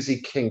include Susie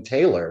King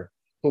Taylor,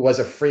 who was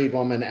a freed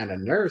woman and a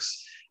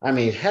nurse, I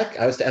mean, heck,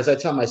 as I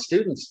tell my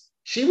students,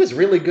 she was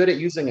really good at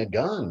using a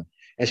gun.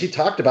 And she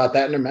talked about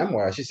that in her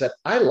memoir. She said,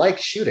 I like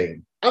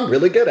shooting. I'm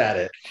really good at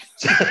it.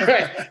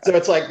 So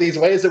it's like these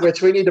ways in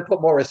which we need to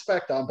put more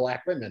respect on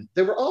black women.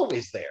 They were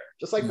always there,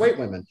 just like white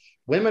women.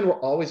 Women were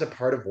always a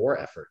part of war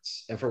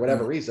efforts. And for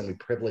whatever reason, we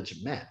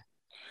privilege men.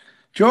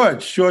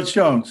 George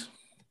Jones.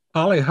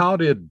 Holly, how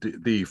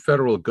did the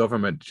federal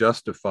government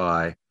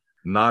justify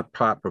not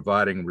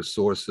providing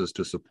resources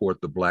to support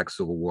the Black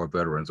Civil War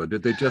veterans, or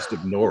did they just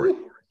ignore it?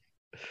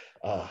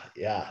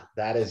 Yeah,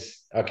 that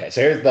is okay.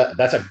 So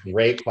that's a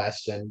great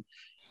question.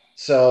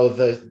 So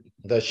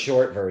the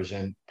short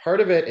version, part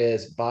of it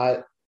is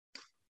by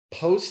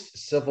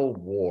post-Civil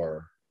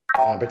War,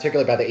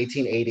 particularly by the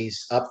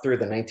 1880s up through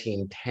the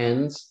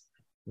 1910s,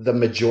 the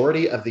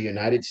majority of the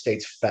United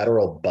States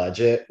federal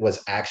budget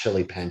was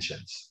actually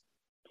pensions.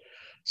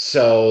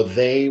 So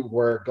the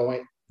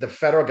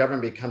federal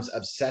government becomes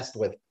obsessed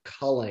with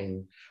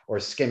culling or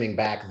skimming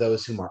back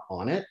those whom are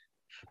on it.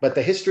 But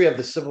the history of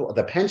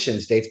the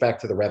pensions dates back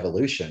to the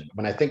Revolution,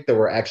 when I think there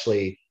were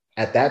actually,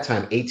 at that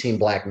time, 18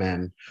 black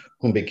men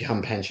who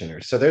become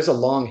pensioners. So there's a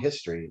long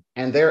history,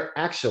 and they're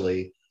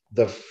actually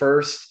the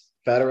first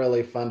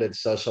federally funded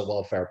social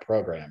welfare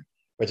program,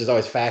 which is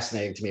always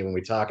fascinating to me when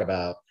we talk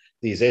about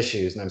these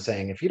issues. And I'm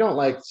saying, if you don't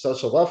like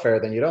social welfare,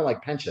 then you don't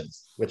like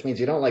pensions, which means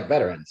you don't like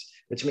veterans,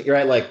 which means, you're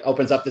right, like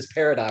opens up this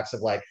paradox of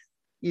like,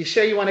 you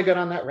sure you want to go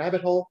down that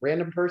rabbit hole,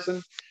 random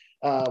person?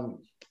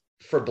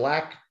 For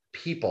black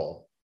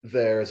people,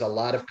 there's a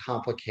lot of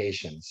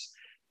complications,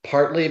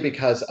 partly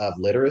because of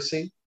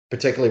literacy,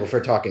 particularly if we're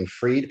talking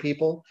freed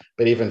people,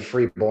 but even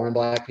free-born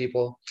black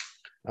people.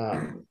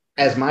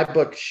 As my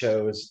book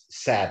shows,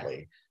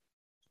 sadly,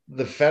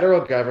 the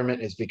federal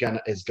government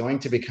is going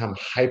to become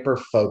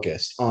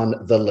hyper-focused on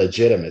the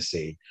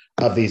legitimacy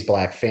of these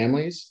black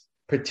families,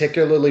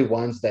 particularly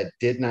ones that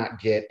did not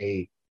get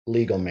a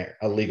legal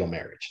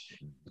marriage.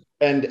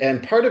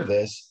 And part of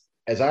this,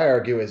 as I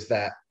argue, is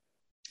that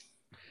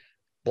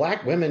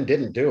Black women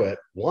didn't do it.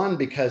 One,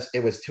 because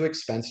it was too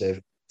expensive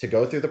to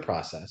go through the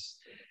process.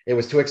 It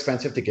was too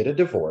expensive to get a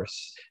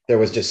divorce. There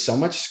was just so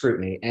much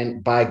scrutiny.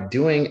 And by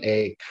doing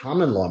a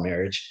common law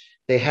marriage,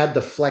 they had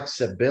the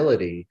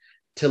flexibility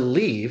to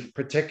leave,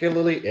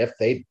 particularly if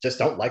they just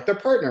don't like their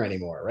partner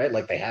anymore, right?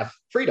 Like they have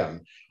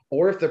freedom.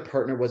 Or if their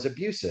partner was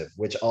abusive,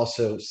 which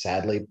also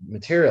sadly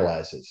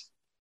materializes.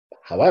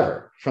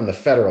 However, from the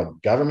federal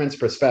government's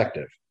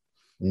perspective,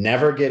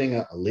 never getting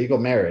a legal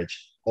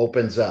marriage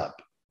opens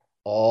up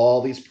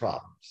all these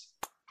problems,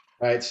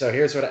 right? So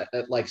here's what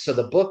so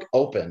the book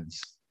opens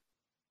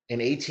in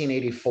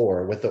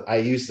 1884 with I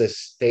use this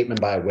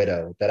statement by a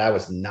widow that I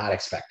was not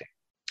expecting.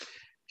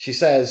 She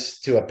says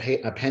to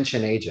a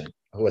pension agent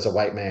who was a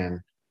white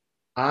man,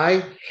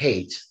 I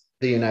hate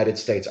the United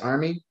States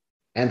Army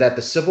and that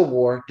the Civil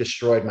War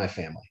destroyed my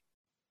family,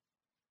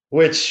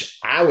 which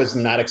I was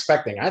not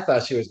expecting. I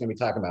thought she was going to be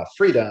talking about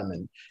freedom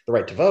and the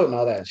right to vote and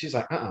all that. And she's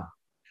like,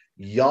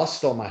 y'all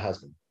stole my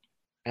husband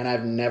and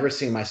I've never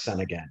seen my son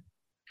again.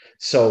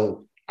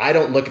 So I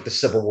don't look at the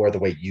Civil War the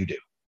way you do.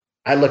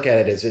 I look at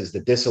it as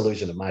the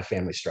dissolution of my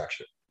family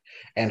structure.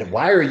 And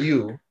why are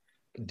you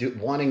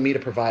wanting me to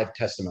provide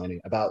testimony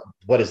about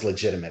what is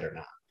legitimate or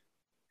not?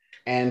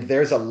 And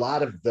there's a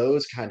lot of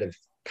those kind of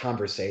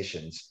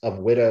conversations of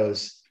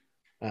widows.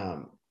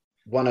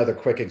 One other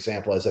quick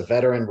example is a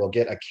veteran will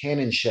get a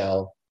cannon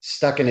shell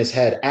stuck in his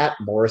head at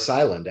Morris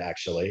Island,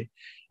 actually,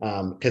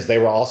 because they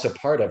were also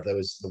part of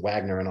the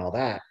Wagner and all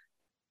that.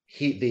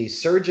 The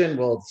surgeon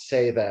will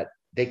say that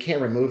they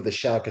can't remove the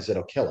shell because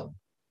it'll kill him.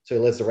 So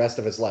he lives the rest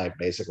of his life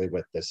basically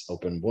with this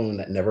open wound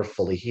that never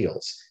fully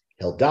heals.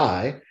 He'll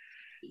die.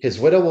 His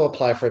widow will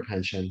apply for a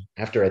pension.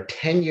 After a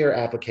 10-year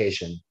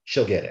application,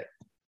 she'll get it.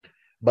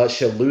 But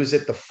she'll lose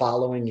it the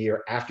following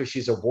year after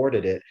she's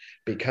awarded it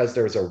because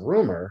there was a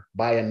rumor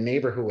by a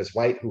neighbor who was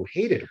white who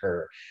hated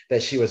her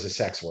that she was a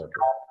sex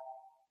worker.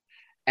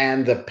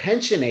 And the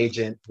pension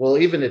agent will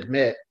even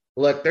admit,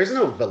 look, there's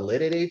no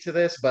validity to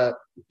this, but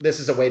this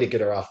is a way to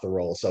get her off the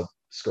roll, so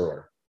screw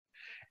her.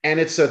 And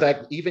it's so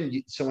that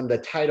so in the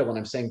title, when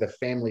I'm saying the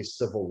family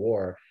civil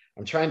war,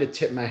 I'm trying to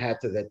tip my hat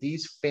to that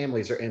these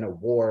families are in a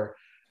war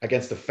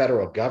against the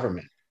federal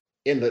government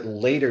in the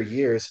later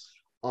years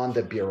on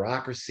the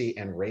bureaucracy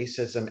and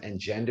racism and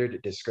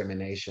gendered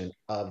discrimination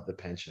of the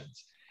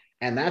pensions.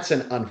 And that's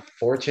an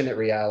unfortunate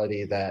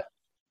reality that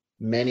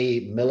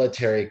many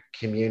military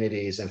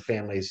communities and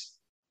families,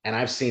 and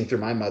I've seen through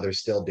my mother,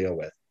 still deal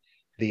with.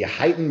 The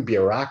heightened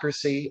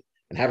bureaucracy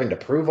and having to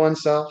prove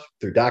oneself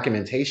through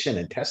documentation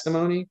and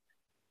testimony,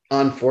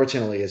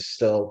 unfortunately, is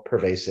still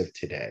pervasive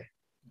today.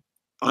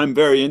 I'm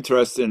very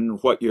interested in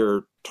what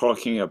you're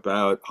talking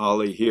about,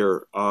 Holly,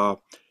 here.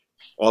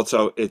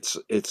 Also,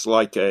 it's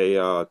like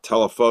a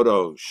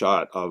telephoto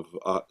shot of,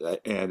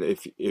 and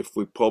if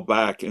we pull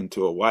back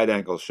into a wide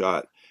angle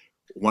shot,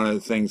 one of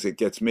the things that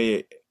gets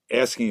me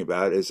asking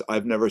about is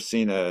I've never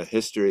seen a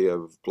history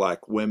of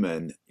Black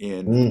women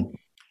in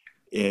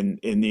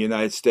the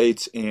United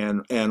States,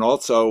 and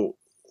also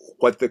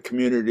what the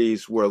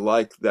communities were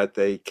like that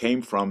they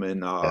came from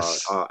in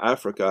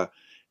Africa,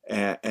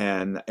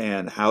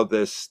 and how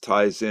this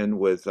ties in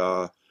with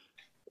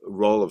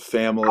role of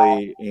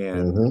family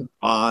and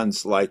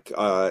bonds. Like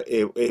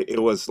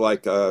it was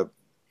like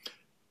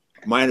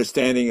my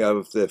understanding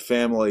of the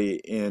family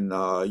in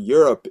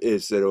Europe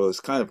is that it was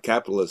kind of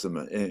capitalism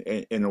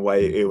in a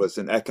way. It was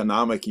an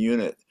economic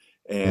unit,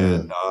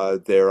 and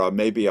there are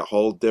maybe a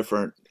whole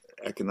different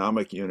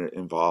economic unit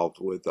involved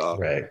with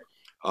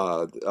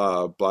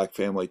Black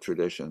family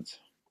traditions.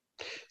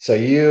 So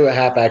you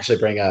have actually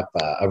bring up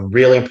a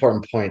really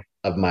important point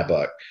of my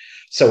book.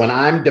 So when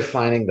I'm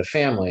defining the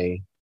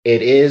family,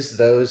 it is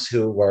those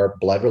who were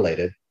blood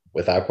related,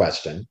 without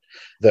question,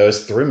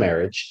 those through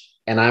marriage.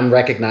 And I'm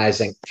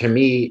recognizing, to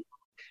me,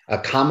 a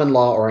common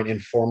law or an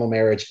informal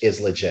marriage is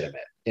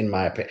legitimate, in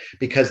my opinion,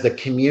 because the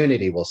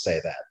community will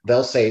say that.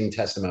 They'll say in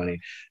testimony,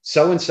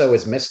 so-and-so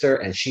is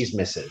Mr. and she's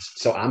Mrs.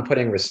 So I'm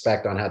putting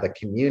respect on how the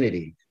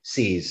community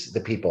sees the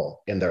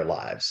people in their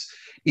lives.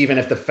 Even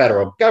if the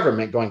federal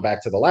government, going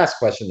back to the last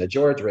question that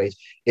George raised,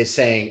 is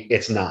saying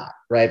it's not,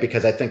 right?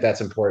 Because I think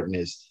that's important,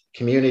 is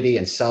community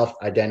and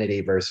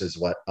self-identity versus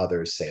what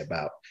others say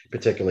about,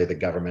 particularly the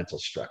governmental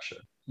structure.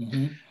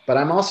 But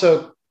I'm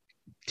also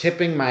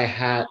tipping my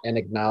hat and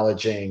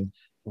acknowledging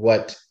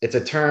what it's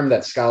a term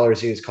that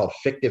scholars use called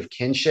fictive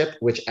kinship,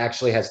 which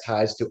actually has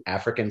ties to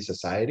African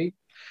society,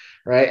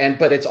 right?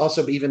 But it's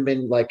also even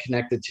been like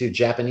connected to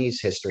Japanese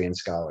history and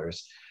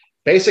scholars.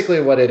 Basically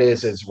what it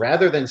is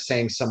rather than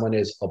saying someone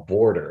is a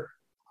boarder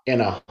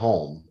in a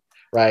home,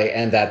 right?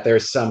 And that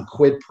there's some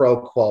quid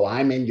pro quo,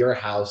 I'm in your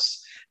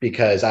house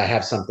because I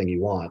have something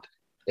you want.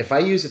 If I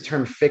use the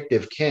term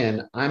fictive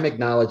kin, I'm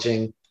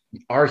acknowledging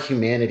our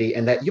humanity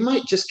and that you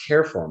might just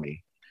care for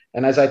me.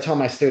 And as I tell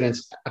my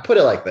students, I put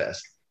it like this.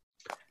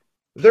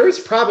 There's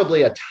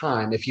probably a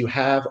time, if you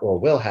have or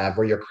will have,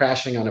 where you're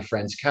crashing on a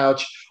friend's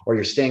couch or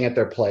you're staying at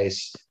their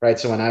place, right?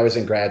 So when I was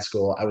in grad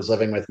school, I was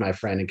living with my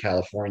friend in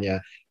California.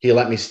 He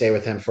let me stay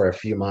with him for a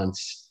few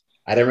months.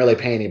 I didn't really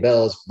pay any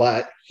bills,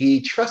 but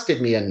he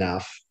trusted me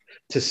enough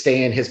to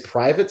stay in his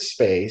private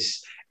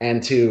space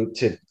and to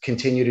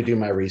continue to do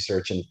my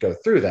research and go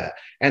through that.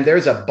 And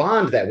there's a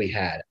bond that we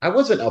had. I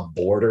wasn't a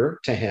boarder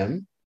to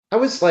him. I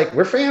was like,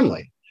 we're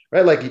family.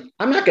 Right? Like,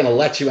 I'm not going to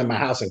let you in my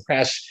house and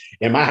crash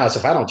in my house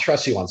if I don't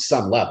trust you on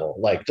some level.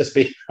 Like, just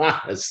be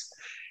honest.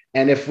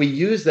 And if we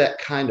use that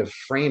kind of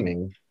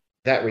framing,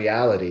 that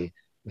reality,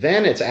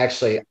 then it's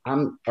actually,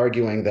 I'm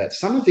arguing that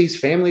some of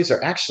these families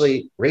are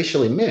actually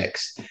racially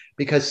mixed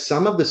because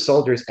some of the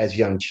soldiers as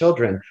young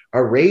children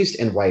are raised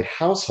in white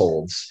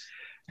households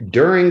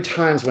during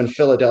times when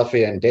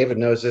Philadelphia, and David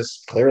knows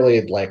this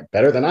clearly like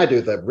better than I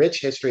do, the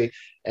rich history,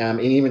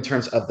 and even in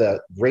terms of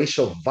the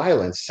racial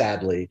violence,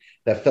 sadly,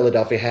 that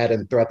Philadelphia had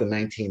and throughout the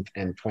 19th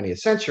and 20th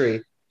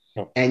century.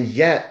 And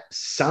yet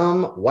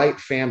some white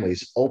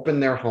families open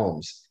their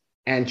homes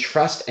and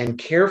trust and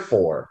care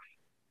for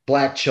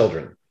Black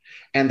children.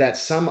 And that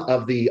some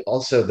of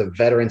also the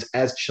veterans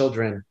as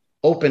children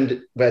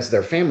as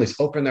their families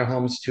opened their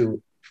homes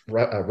to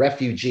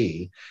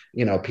refugee,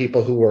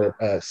 people who were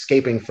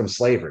escaping from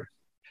slavery.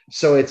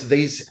 So it's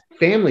these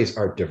families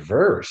are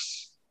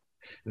diverse.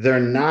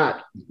 They're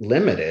not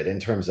limited in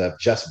terms of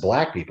just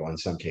Black people in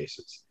some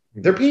cases.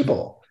 They're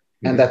people,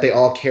 and that they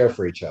all care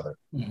for each other.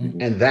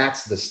 And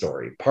that's the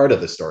story, part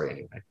of the story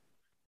anyway.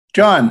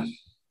 John.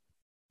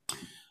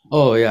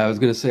 Oh, yeah, I was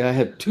going to say I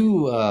had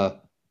two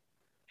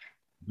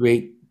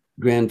great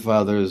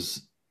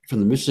grandfathers from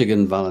the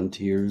Michigan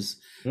Volunteers.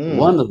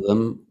 One of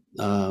them,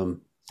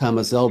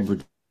 Thomas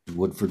Elbert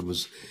Woodford,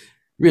 was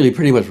really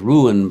pretty much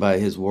ruined by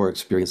his war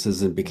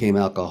experiences and became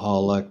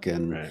alcoholic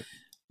and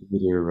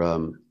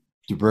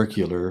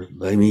tubercular.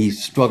 I mean, he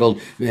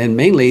struggled, and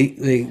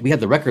mainly we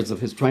had the records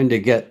of his trying to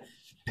get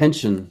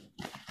pension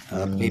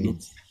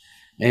payments,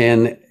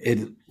 and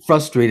it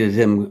frustrated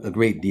him a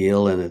great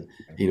deal, and it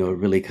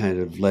really kind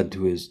of led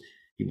to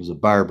he was a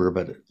barber,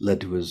 but it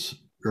led to his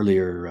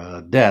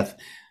earlier death.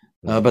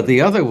 But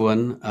the other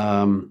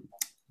one,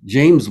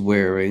 James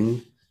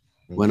Waring,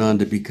 went on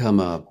to become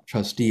a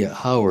trustee at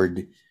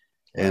Howard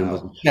and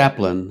was a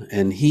chaplain,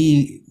 and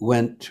he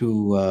went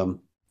to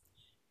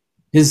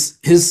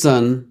his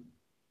son,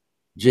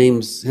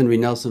 James Henry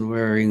Nelson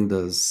Waring,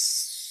 the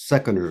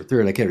second or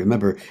third, I can't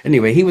remember.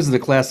 Anyway, he was in the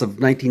class of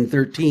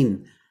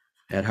 1913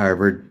 at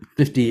Harvard,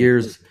 50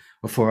 years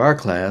before our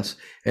class,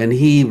 and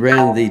he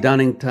ran the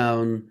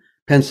Downingtown,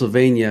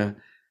 Pennsylvania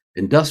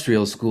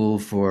industrial school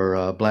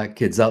for black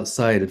kids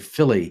outside of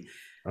Philly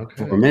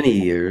for many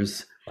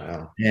years.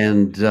 Wow.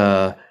 And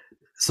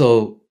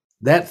so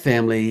that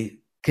family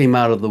came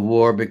out of the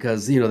war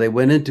because, they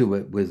went into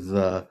it with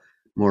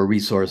more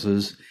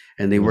resources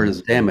and they weren't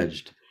as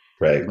damaged.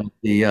 Right. But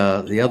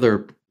the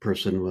other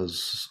person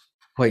was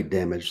quite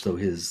damaged. So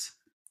his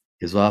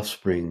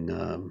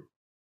offspring,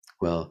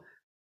 well,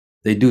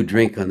 they do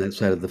drink on that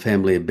side of the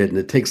family a bit, and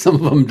it takes some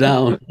of them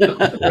down.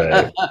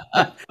 Right.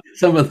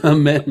 Some of the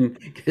men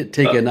get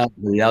taken out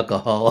with the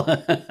alcohol.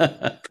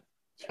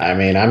 I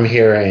mean, I'm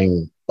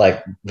hearing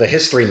like the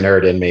history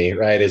nerd in me,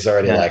 right, is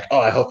already Yeah. like,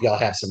 oh, I hope y'all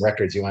have some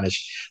records you want to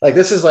like.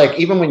 This is like,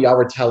 even when y'all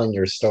were telling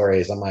your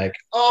stories, I'm like,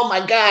 oh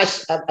my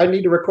gosh, I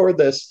need to record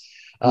this.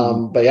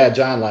 But yeah,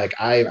 John, like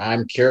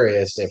I'm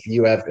curious if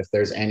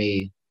there's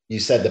any, you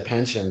said the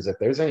pensions, if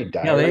there's any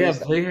Yeah, diaries.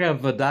 they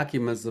have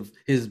documents of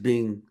his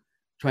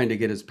trying to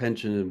get his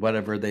pension and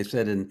whatever they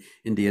said in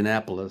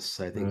Indianapolis,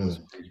 I think was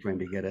where he's trying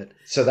to get it.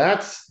 So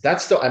that's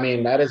I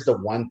mean, that is the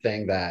one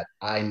thing that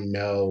I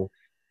know.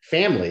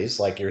 Families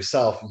like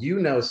yourself,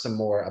 some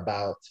more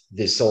about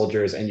the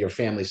soldiers and your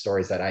family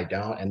stories that I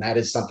don't. And that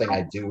is something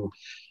I do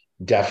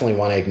definitely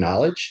want to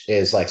acknowledge,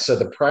 is like, so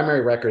the primary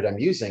record I'm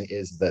using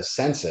is the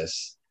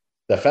census,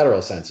 the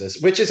federal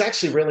census, which is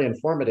actually really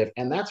informative.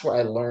 And that's where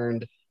I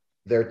learned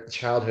their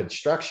childhood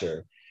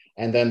structure.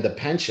 And then the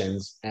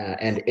pensions,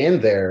 and in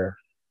there,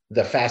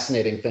 the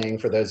fascinating thing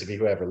for those of you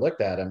who ever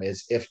looked at them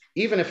is,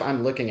 even if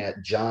I'm looking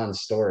at John's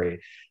story,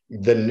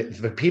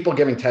 the people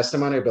giving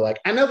testimony will be like,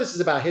 I know this is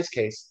about his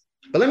case,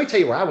 but let me tell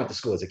you where I went to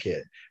school as a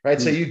kid,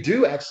 right? So you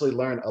do actually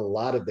learn a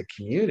lot of the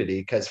community,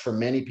 because for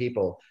many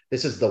people,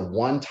 this is the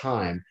one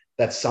time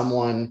that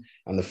someone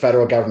on the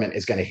federal government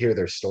is going to hear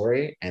their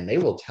story, and they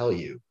will tell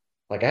you.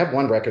 Like, I have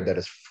one record that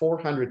is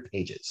 400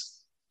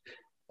 pages,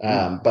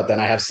 but then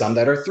I have some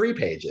that are 3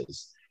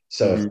 pages.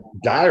 So if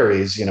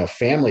diaries,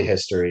 family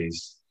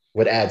histories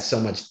would add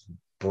so much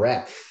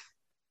breadth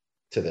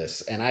to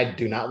this. And I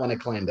do not want to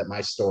claim that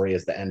my story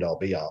is the end all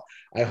be all.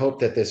 I hope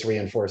that this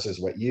reinforces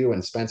what you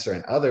and Spencer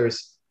and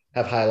others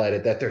have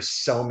highlighted, that there's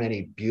so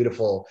many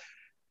beautiful,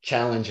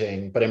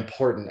 challenging, but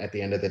important at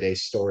the end of the day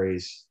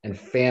stories and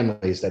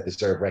families that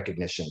deserve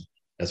recognition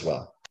as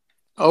well.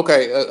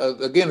 Okay,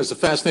 again, it's a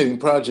fascinating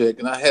project,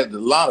 and I had a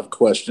lot of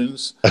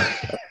questions,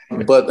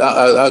 but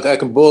I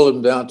can boil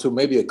them down to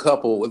maybe a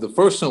couple. The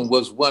first one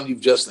was one you've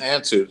just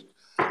answered,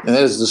 and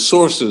that is the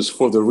sources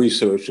for the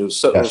research.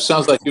 So it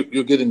sounds like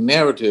you're getting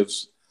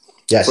narratives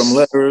from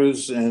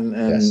letters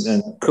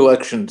and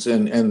collections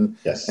and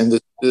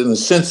the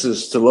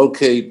census to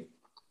locate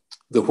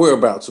the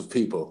whereabouts of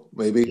people,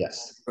 maybe.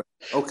 Yes.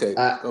 Okay.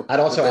 I'd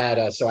also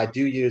add, so I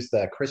do use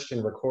the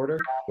Christian Recorder,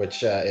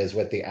 which is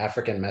with the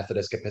African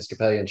Methodist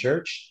Episcopalian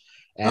Church.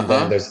 And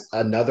then there's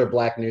another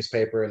Black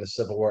newspaper in the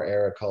Civil War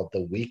era called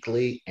the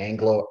Weekly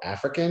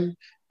Anglo-African,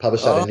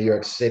 published out of New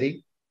York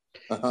City.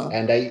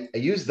 And I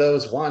use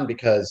those, one,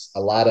 because a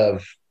lot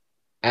of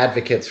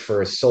advocates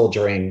for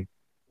soldiering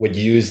would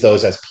use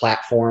those as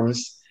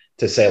platforms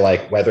to say,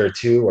 like, whether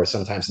to or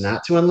sometimes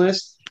not to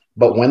enlist.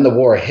 But when the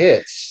war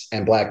hits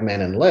and Black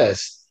men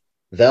enlist,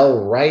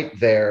 they'll write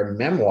their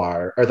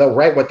memoir, or they'll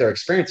write what they're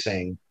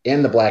experiencing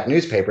in the Black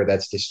newspaper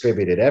that's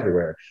distributed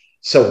everywhere.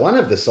 So one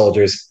of the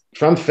soldiers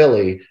from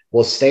Philly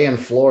will stay in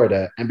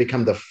Florida and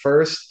become the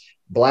first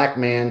Black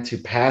man to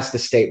pass the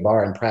state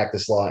bar and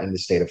practice law in the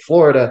state of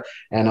Florida,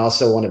 and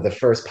also one of the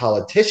first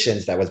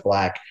politicians that was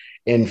Black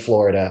in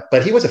Florida.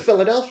 But he was a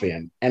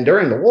Philadelphian, and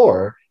during the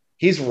war,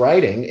 he's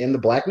writing in the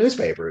Black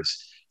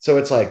newspapers. So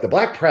it's like the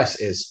Black press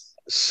is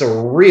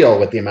surreal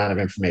with the amount of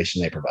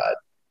information they provide.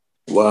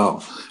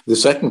 Wow. The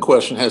second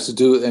question has to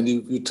do, and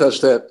you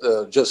touched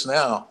that just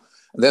now,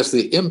 and that's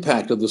the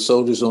impact of the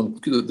soldiers on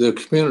their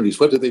communities.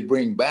 What did they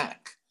bring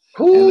back?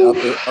 And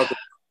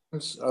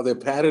are there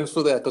patterns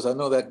for that? Because I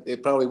know that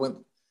it probably went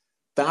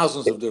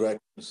thousands of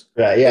directions.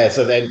 Right. Yeah.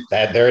 So then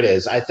there it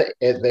is. I think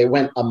they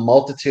went a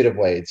multitude of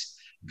ways.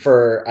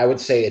 I would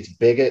say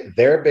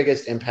their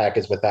biggest impact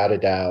is without a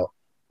doubt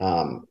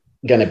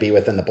going to be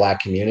within the Black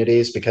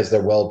communities, because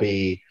there will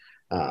be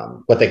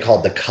what they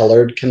call the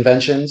colored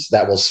conventions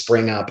that will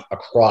spring up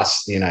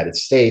across the United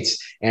States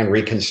and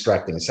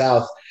Reconstructing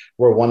South,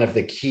 where one of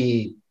the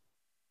key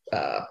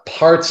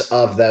parts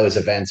of those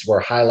events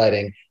were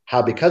highlighting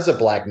how, because of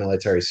Black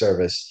military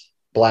service,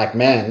 Black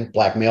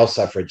male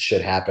suffrage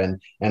should happen,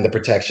 and the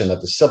protection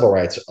of the civil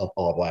rights of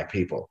all Black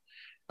people.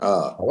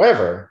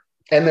 However,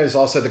 and there's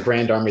also the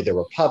Grand Army of the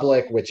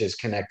Republic, which is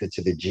connected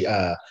to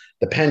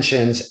the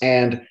pensions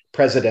and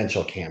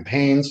presidential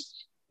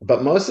campaigns.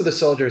 But most of the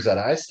soldiers that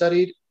I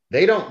studied,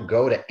 they don't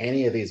go to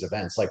any of these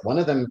events. Like, one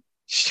of them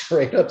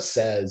straight up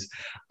says,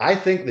 I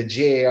think the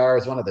GAR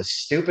is one of the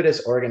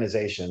stupidest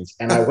organizations.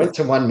 And I went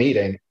to one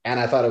meeting and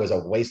I thought it was a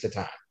waste of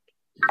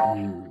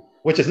time,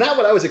 which is not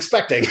what I was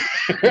expecting.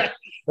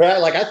 Right?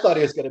 Like, I thought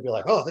he was going to be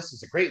like, oh, this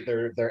is great.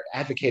 They're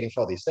advocating for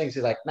all these things.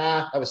 He's like,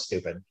 nah, that was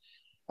stupid.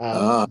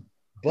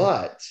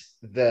 But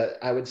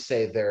I would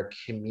say their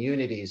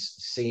communities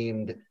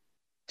seemed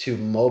to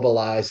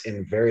mobilize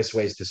in various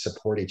ways to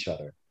support each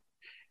other.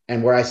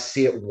 And where I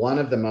see it, one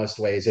of the most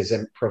ways is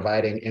in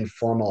providing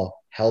informal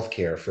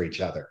healthcare for each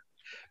other.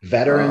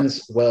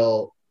 Veterans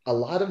will, a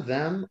lot of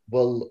them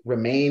will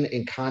remain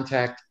in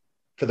contact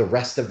for the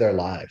rest of their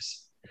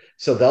lives.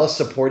 So they'll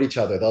support each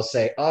other. They'll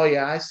say, "Oh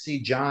yeah, I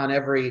see John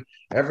every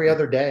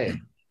other day.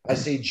 I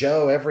see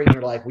Joe every," and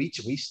they're like, we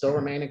still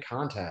remain in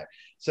contact.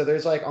 So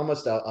there's like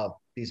almost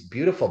these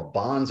beautiful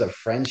bonds of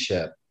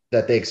friendship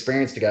that they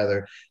experience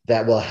together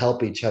that will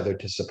help each other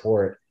to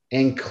support,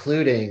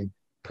 including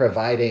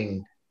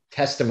providing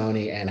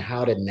testimony and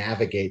how to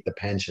navigate the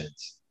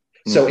pensions.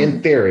 So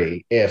in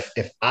theory, if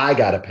I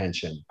got a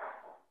pension,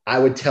 I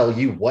would tell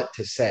you what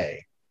to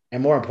say,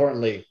 and more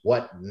importantly,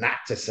 what not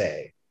to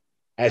say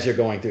as you're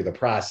going through the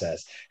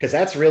process. Because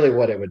that's really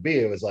what it would be.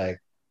 It was like,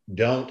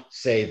 don't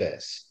say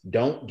this.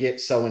 Don't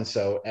get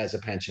so-and-so as a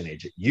pension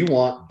agent. You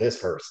want this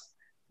person.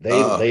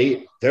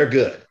 They're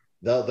good.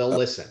 They'll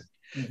listen.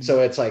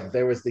 So it's like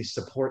there was these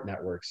support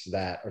networks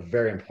that are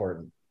very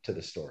important to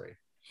the story.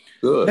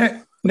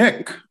 Good.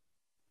 Nick.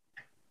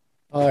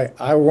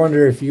 I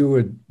wonder if you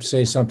would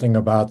say something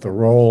about the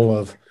role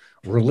of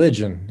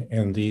religion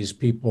in these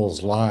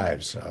people's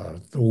lives,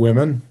 the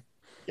women,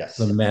 yes,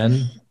 the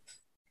men.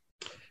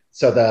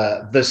 So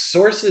the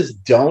sources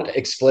don't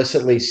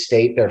explicitly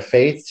state their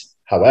faiths.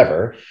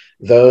 However,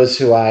 those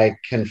who I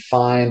can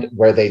find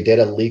where they did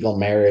a legal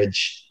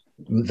marriage,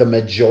 the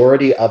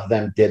majority of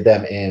them did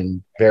them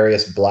in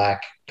various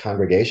Black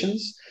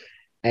congregations.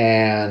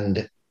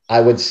 And I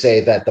would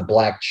say that the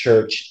Black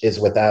church is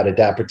without a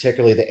doubt,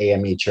 particularly the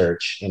AME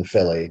church in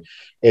Philly,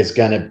 is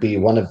going to be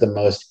one of the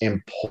most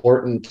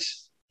important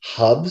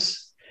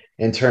hubs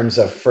in terms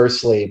of,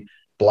 firstly,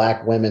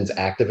 Black women's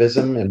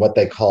activism and what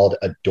they called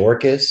a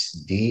Dorcas,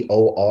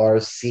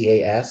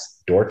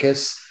 Dorcas,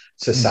 Dorcas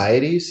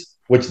societies,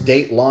 which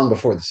date long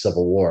before the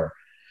Civil War.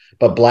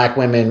 But Black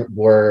women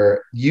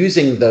were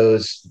using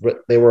those,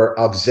 they were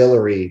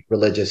auxiliary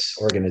religious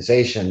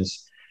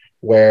organizations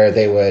where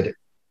they would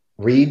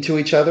read to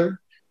each other.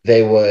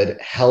 They would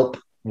help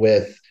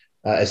with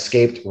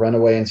escaped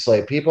runaway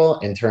enslaved people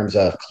in terms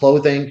of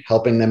clothing,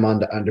 helping them on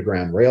the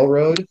Underground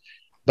Railroad.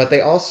 But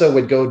they also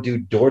would go do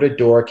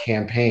door-to-door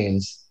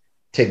campaigns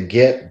to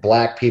get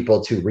Black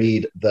people to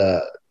read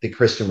the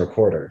Christian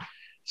Recorder.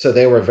 So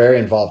they were very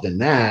involved in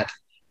that.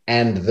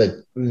 And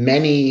the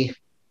many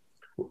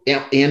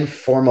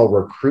informal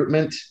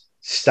recruitment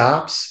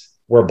stops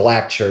were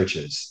Black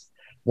churches,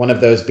 one of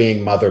those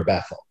being Mother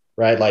Bethel,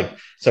 right? Like,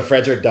 so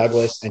Frederick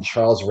Douglass and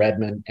Charles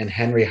Redmond and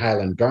Henry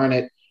Highland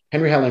Garnet.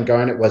 Henry Highland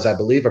Garnet was, I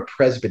believe, a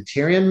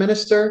Presbyterian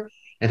minister,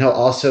 and he'll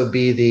also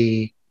be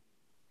the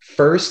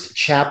first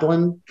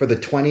chaplain for the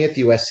 20th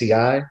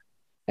USCI.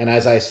 And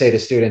as I say to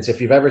students, if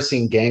you've ever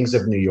seen Gangs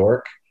of New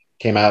York,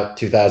 came out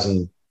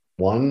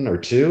 2001 or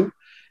 2,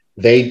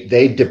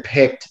 they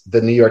depict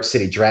the New York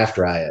City draft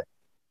riot.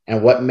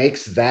 And what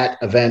makes that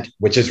event,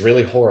 which is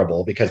really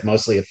horrible because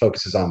mostly it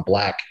focuses on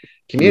Black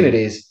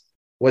communities,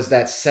 was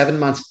that 7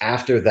 months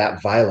after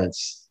that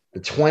violence, the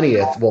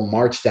 20th will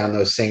march down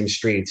those same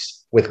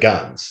streets with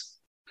guns.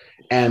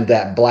 And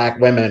that Black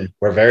women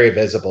were very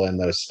visible in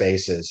those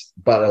spaces.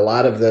 But a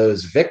lot of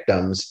those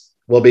victims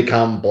will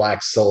become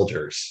Black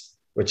soldiers,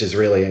 which is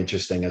really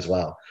interesting as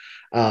well.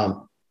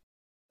 But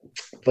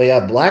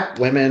yeah, Black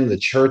women, the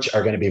church,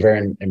 are going to be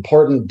very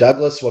important.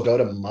 Douglass will go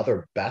to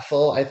Mother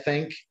Bethel, I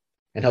think,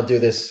 and he'll do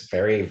this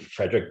very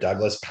Frederick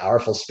Douglass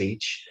powerful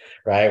speech,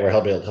 right, where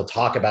he'll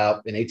talk about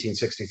in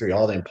 1863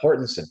 all the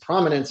importance and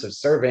prominence of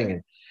serving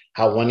and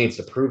how one needs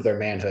to prove their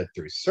manhood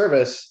through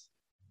service.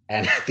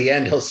 And at the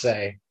end, he'll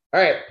say,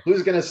 "All right,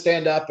 who's going to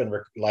stand up and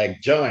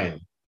join?"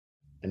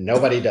 And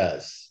nobody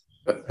does.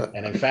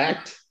 And in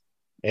fact,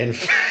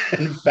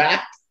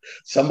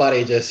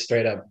 somebody just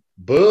straight up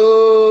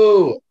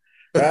boo,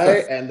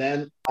 right? And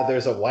then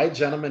there's a white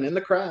gentleman in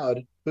the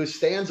crowd who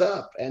stands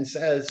up and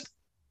says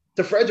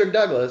to Frederick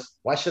Douglass,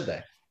 why should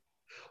they?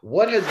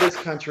 What has this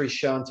country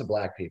shown to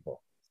Black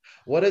people?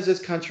 What has this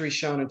country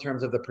shown in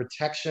terms of the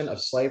protection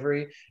of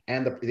slavery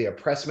and the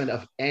oppressment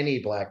of any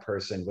Black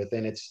person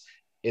within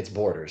its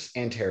borders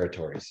and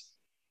territories?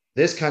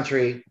 This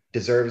country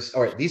deserves,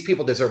 or these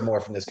people deserve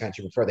more from this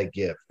country before they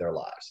give their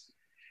lives.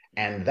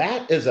 And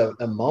that is a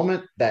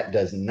moment that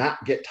does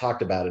not get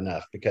talked about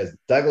enough, because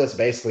Douglass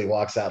basically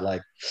walks out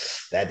like,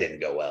 that didn't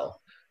go well.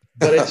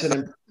 But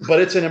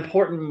it's an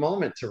important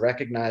moment to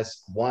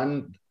recognize,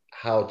 one,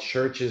 how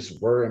churches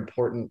were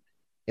important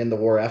in the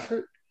war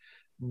effort,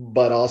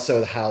 but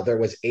also how there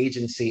was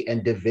agency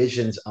and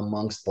divisions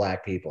amongst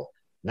Black people.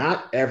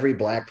 Not every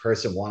Black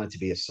person wanted to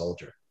be a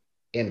soldier.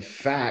 In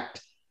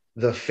fact,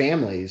 the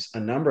families, a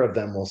number of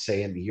them will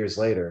say in the years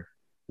later,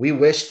 we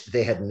wished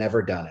they had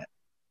never done it.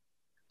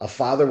 A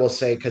father will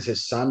say, because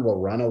his son will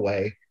run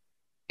away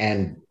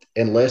and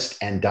enlist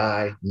and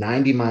die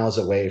 90 miles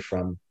away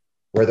from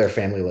where their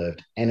family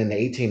lived. And in the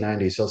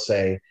 1890s, he'll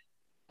say,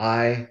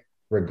 I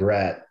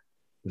regret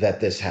that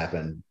this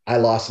happened. I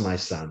lost my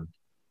son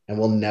and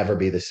will never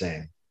be the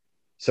same.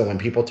 So when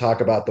people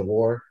talk about the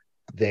war,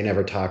 they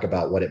never talk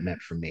about what it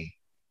meant for me.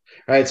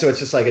 Right. So it's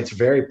just like, it's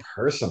very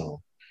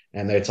personal.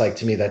 And it's like,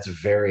 to me, that's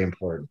very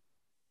important.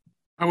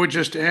 I would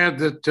just add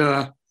that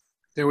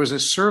there was a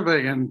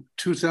survey in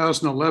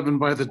 2011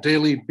 by the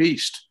Daily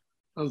Beast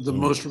of the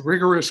most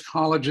rigorous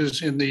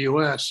colleges in the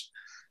U.S.,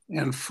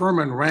 and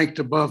Furman ranked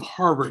above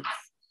Harvard.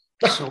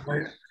 So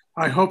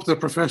I hope the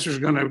professor's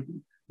going to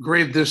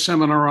grade this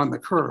seminar on the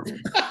curve.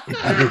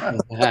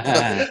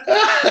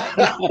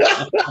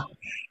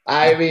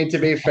 I mean, to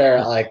be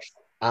fair, like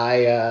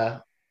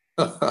Furman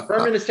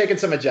has taken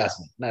some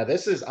adjustment. Now,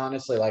 this is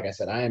honestly, like I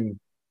said, I'm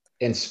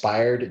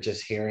inspired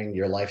just hearing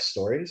your life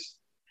stories.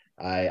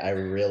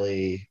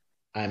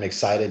 I'm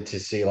excited to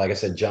see, like I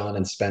said, John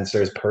and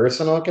Spencer's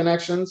personal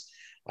connections.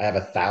 I have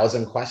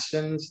 1,000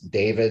 questions.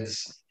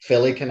 David's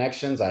Philly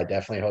connections. I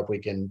definitely hope we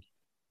can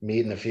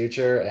meet in the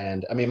future.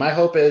 And I mean, my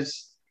hope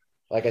is,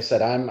 like I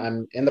said,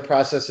 I'm in the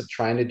process of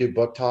trying to do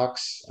book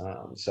talks.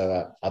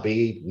 I'll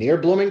be near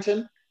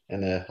Bloomington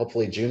and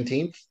hopefully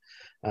Juneteenth,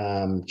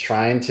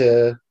 trying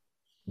to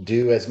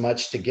do as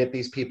much to get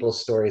these people's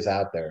stories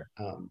out there.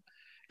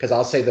 Because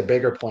I'll say the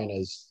bigger point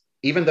is,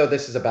 even though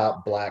this is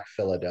about Black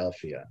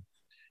Philadelphia,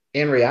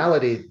 in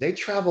reality, they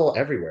travel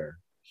everywhere.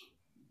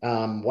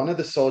 One of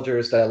the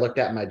soldiers that I looked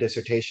at in my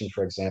dissertation,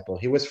 for example,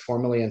 he was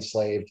formerly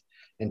enslaved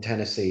in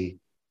Tennessee,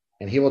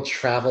 and he will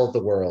travel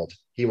the world.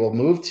 He will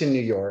move to New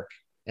York,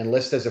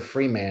 enlist as a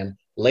free man.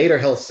 Later,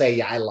 he'll say,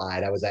 yeah, I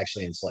lied. I was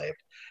actually enslaved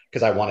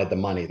because I wanted the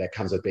money that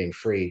comes with being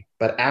free.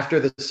 But after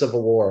the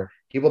Civil War,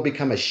 he will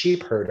become a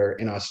sheep herder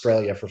in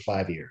Australia for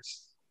 5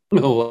 years.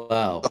 Oh,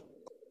 wow.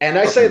 And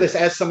I say this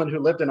as someone who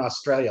lived in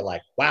Australia,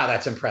 like, wow,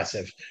 that's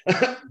impressive.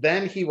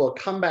 Then he will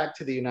come back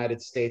to the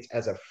United States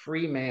as a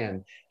free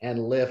man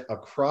and live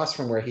across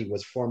from where he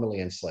was formerly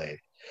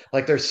enslaved.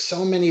 Like, there's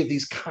so many of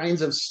these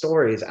kinds of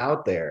stories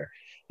out there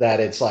that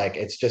it's like,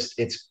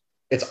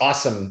 it's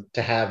awesome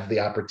to have the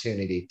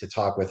opportunity to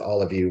talk with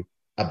all of you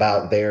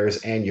about theirs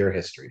and your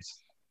histories.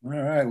 All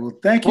right. Well,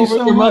 thank you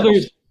so much.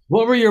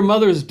 What were your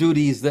mother's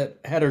duties that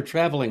had her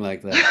traveling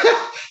like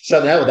that?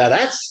 So now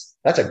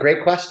that's a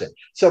great question.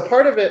 So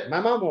part of it, my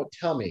mom won't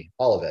tell me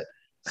all of it.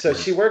 So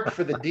she worked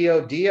for the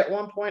DOD at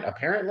one point,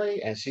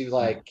 apparently, and she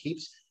like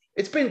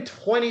it's been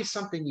 20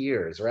 something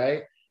years,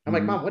 right? I'm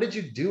like, Mom, what did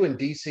you do in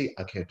DC?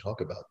 I can't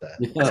talk about that.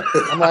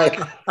 I'm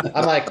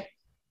like,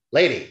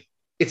 lady,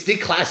 it's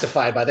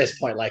declassified by this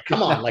point. Like,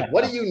 come on, like,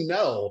 what do you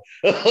know?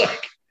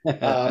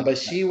 But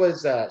she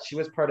was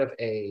part of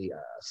a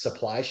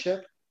supply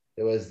ship.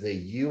 It was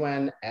the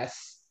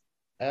UNSS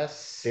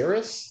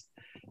Cirrus.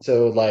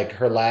 So like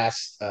her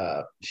last,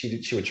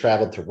 she would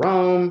travel to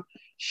Rome.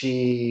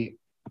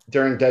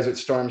 During Desert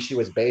Storm, she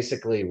was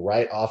basically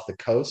right off the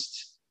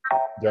coast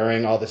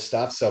during all the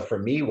stuff. So for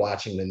me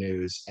watching the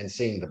news and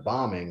seeing the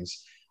bombings,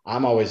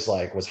 I'm always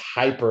like, was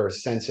hyper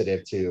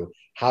sensitive to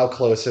how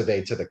close are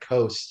they to the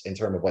coast in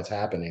terms of what's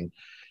happening.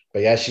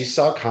 But yeah, she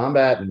saw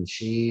combat and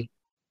she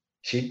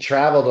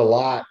traveled a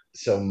lot.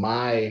 So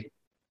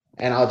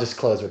and I'll just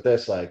close with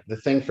this, like the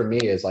thing for me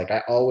is like,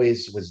 I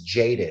always was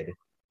jaded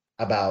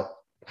about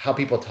how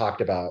people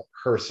talked about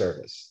her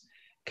service,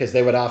 because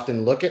they would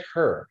often look at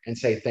her and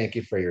say, thank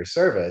you for your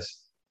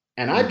service.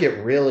 And I'd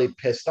get really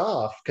pissed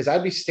off because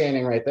I'd be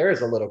standing right there as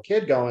a little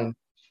kid going,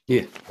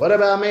 yeah, what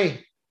about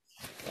me?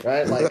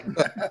 Right? Like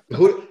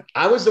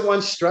I was the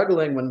one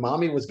struggling when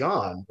mommy was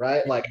gone,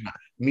 right? Like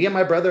me and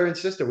my brother and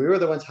sister, we were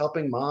the ones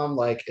helping mom.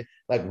 Like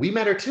we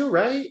met her too,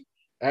 right?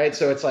 All right.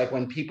 So it's like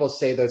when people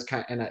say those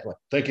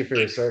thank you for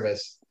your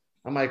service,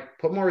 I'm like,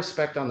 put more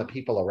respect on the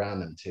people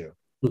around them too.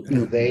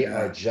 They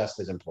are just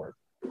as important.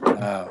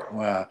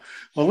 Wow.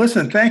 Well,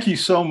 listen, thank you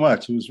so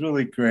much. It was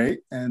really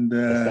great. And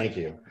thank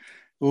you.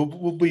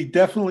 We'll be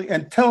definitely,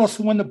 and tell us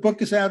when the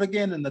book is out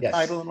again and the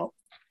title and all.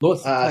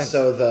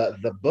 So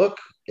the book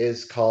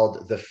is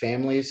called The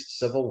Family's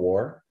Civil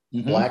War,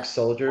 Black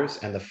Soldiers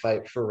and the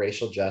Fight for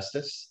Racial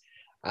Justice.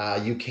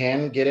 You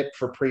can get it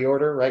for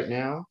pre-order right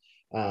now.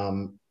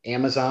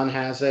 Amazon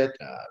has it.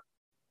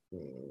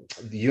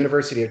 The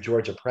University of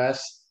Georgia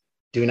Press.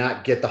 Do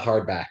not get the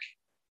hardback.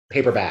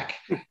 Paperback.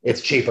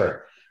 It's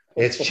cheaper.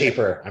 It's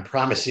cheaper. I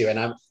promise you. And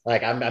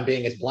I'm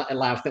being as blunt and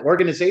loud. If the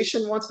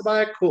organization wants to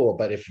buy it, cool.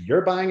 But if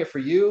you're buying it for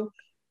you,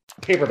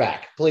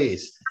 paperback,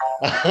 please.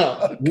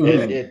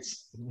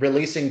 It's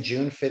releasing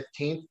June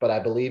 15th, but I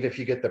believe if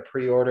you get the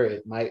pre-order,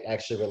 it might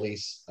actually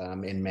release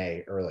in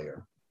May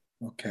earlier.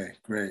 Okay,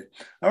 great.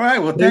 All right.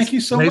 Well, thank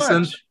you so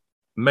much.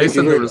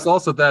 Mason, the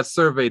results of that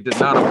survey did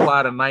not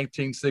apply to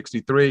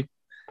 1963.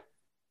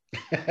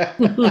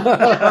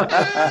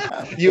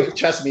 You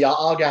trust me,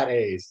 all got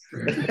A's.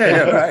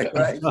 Yeah, right,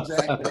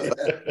 exactly.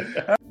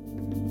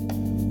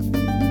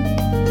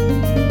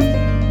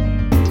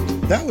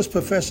 That was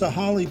Professor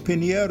Holly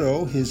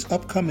Pinheiro. His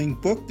upcoming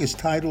book is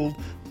titled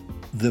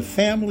The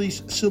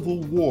Family's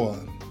Civil War,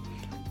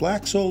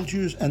 Black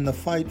Soldiers and the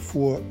Fight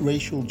for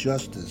Racial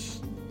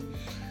Justice.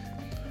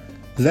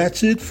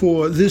 That's it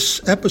for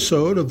this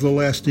episode of The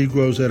Last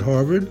Negroes at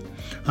Harvard.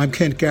 I'm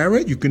Kent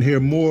Garrett. You can hear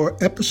more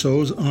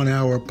episodes on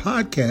our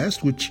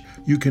podcast, which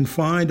you can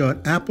find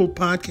on Apple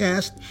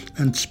Podcast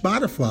and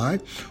Spotify,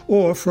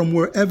 or from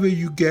wherever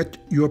you get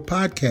your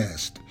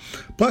podcast.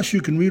 Plus,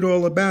 you can read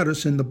all about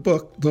us in the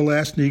book, The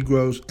Last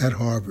Negroes at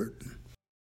Harvard.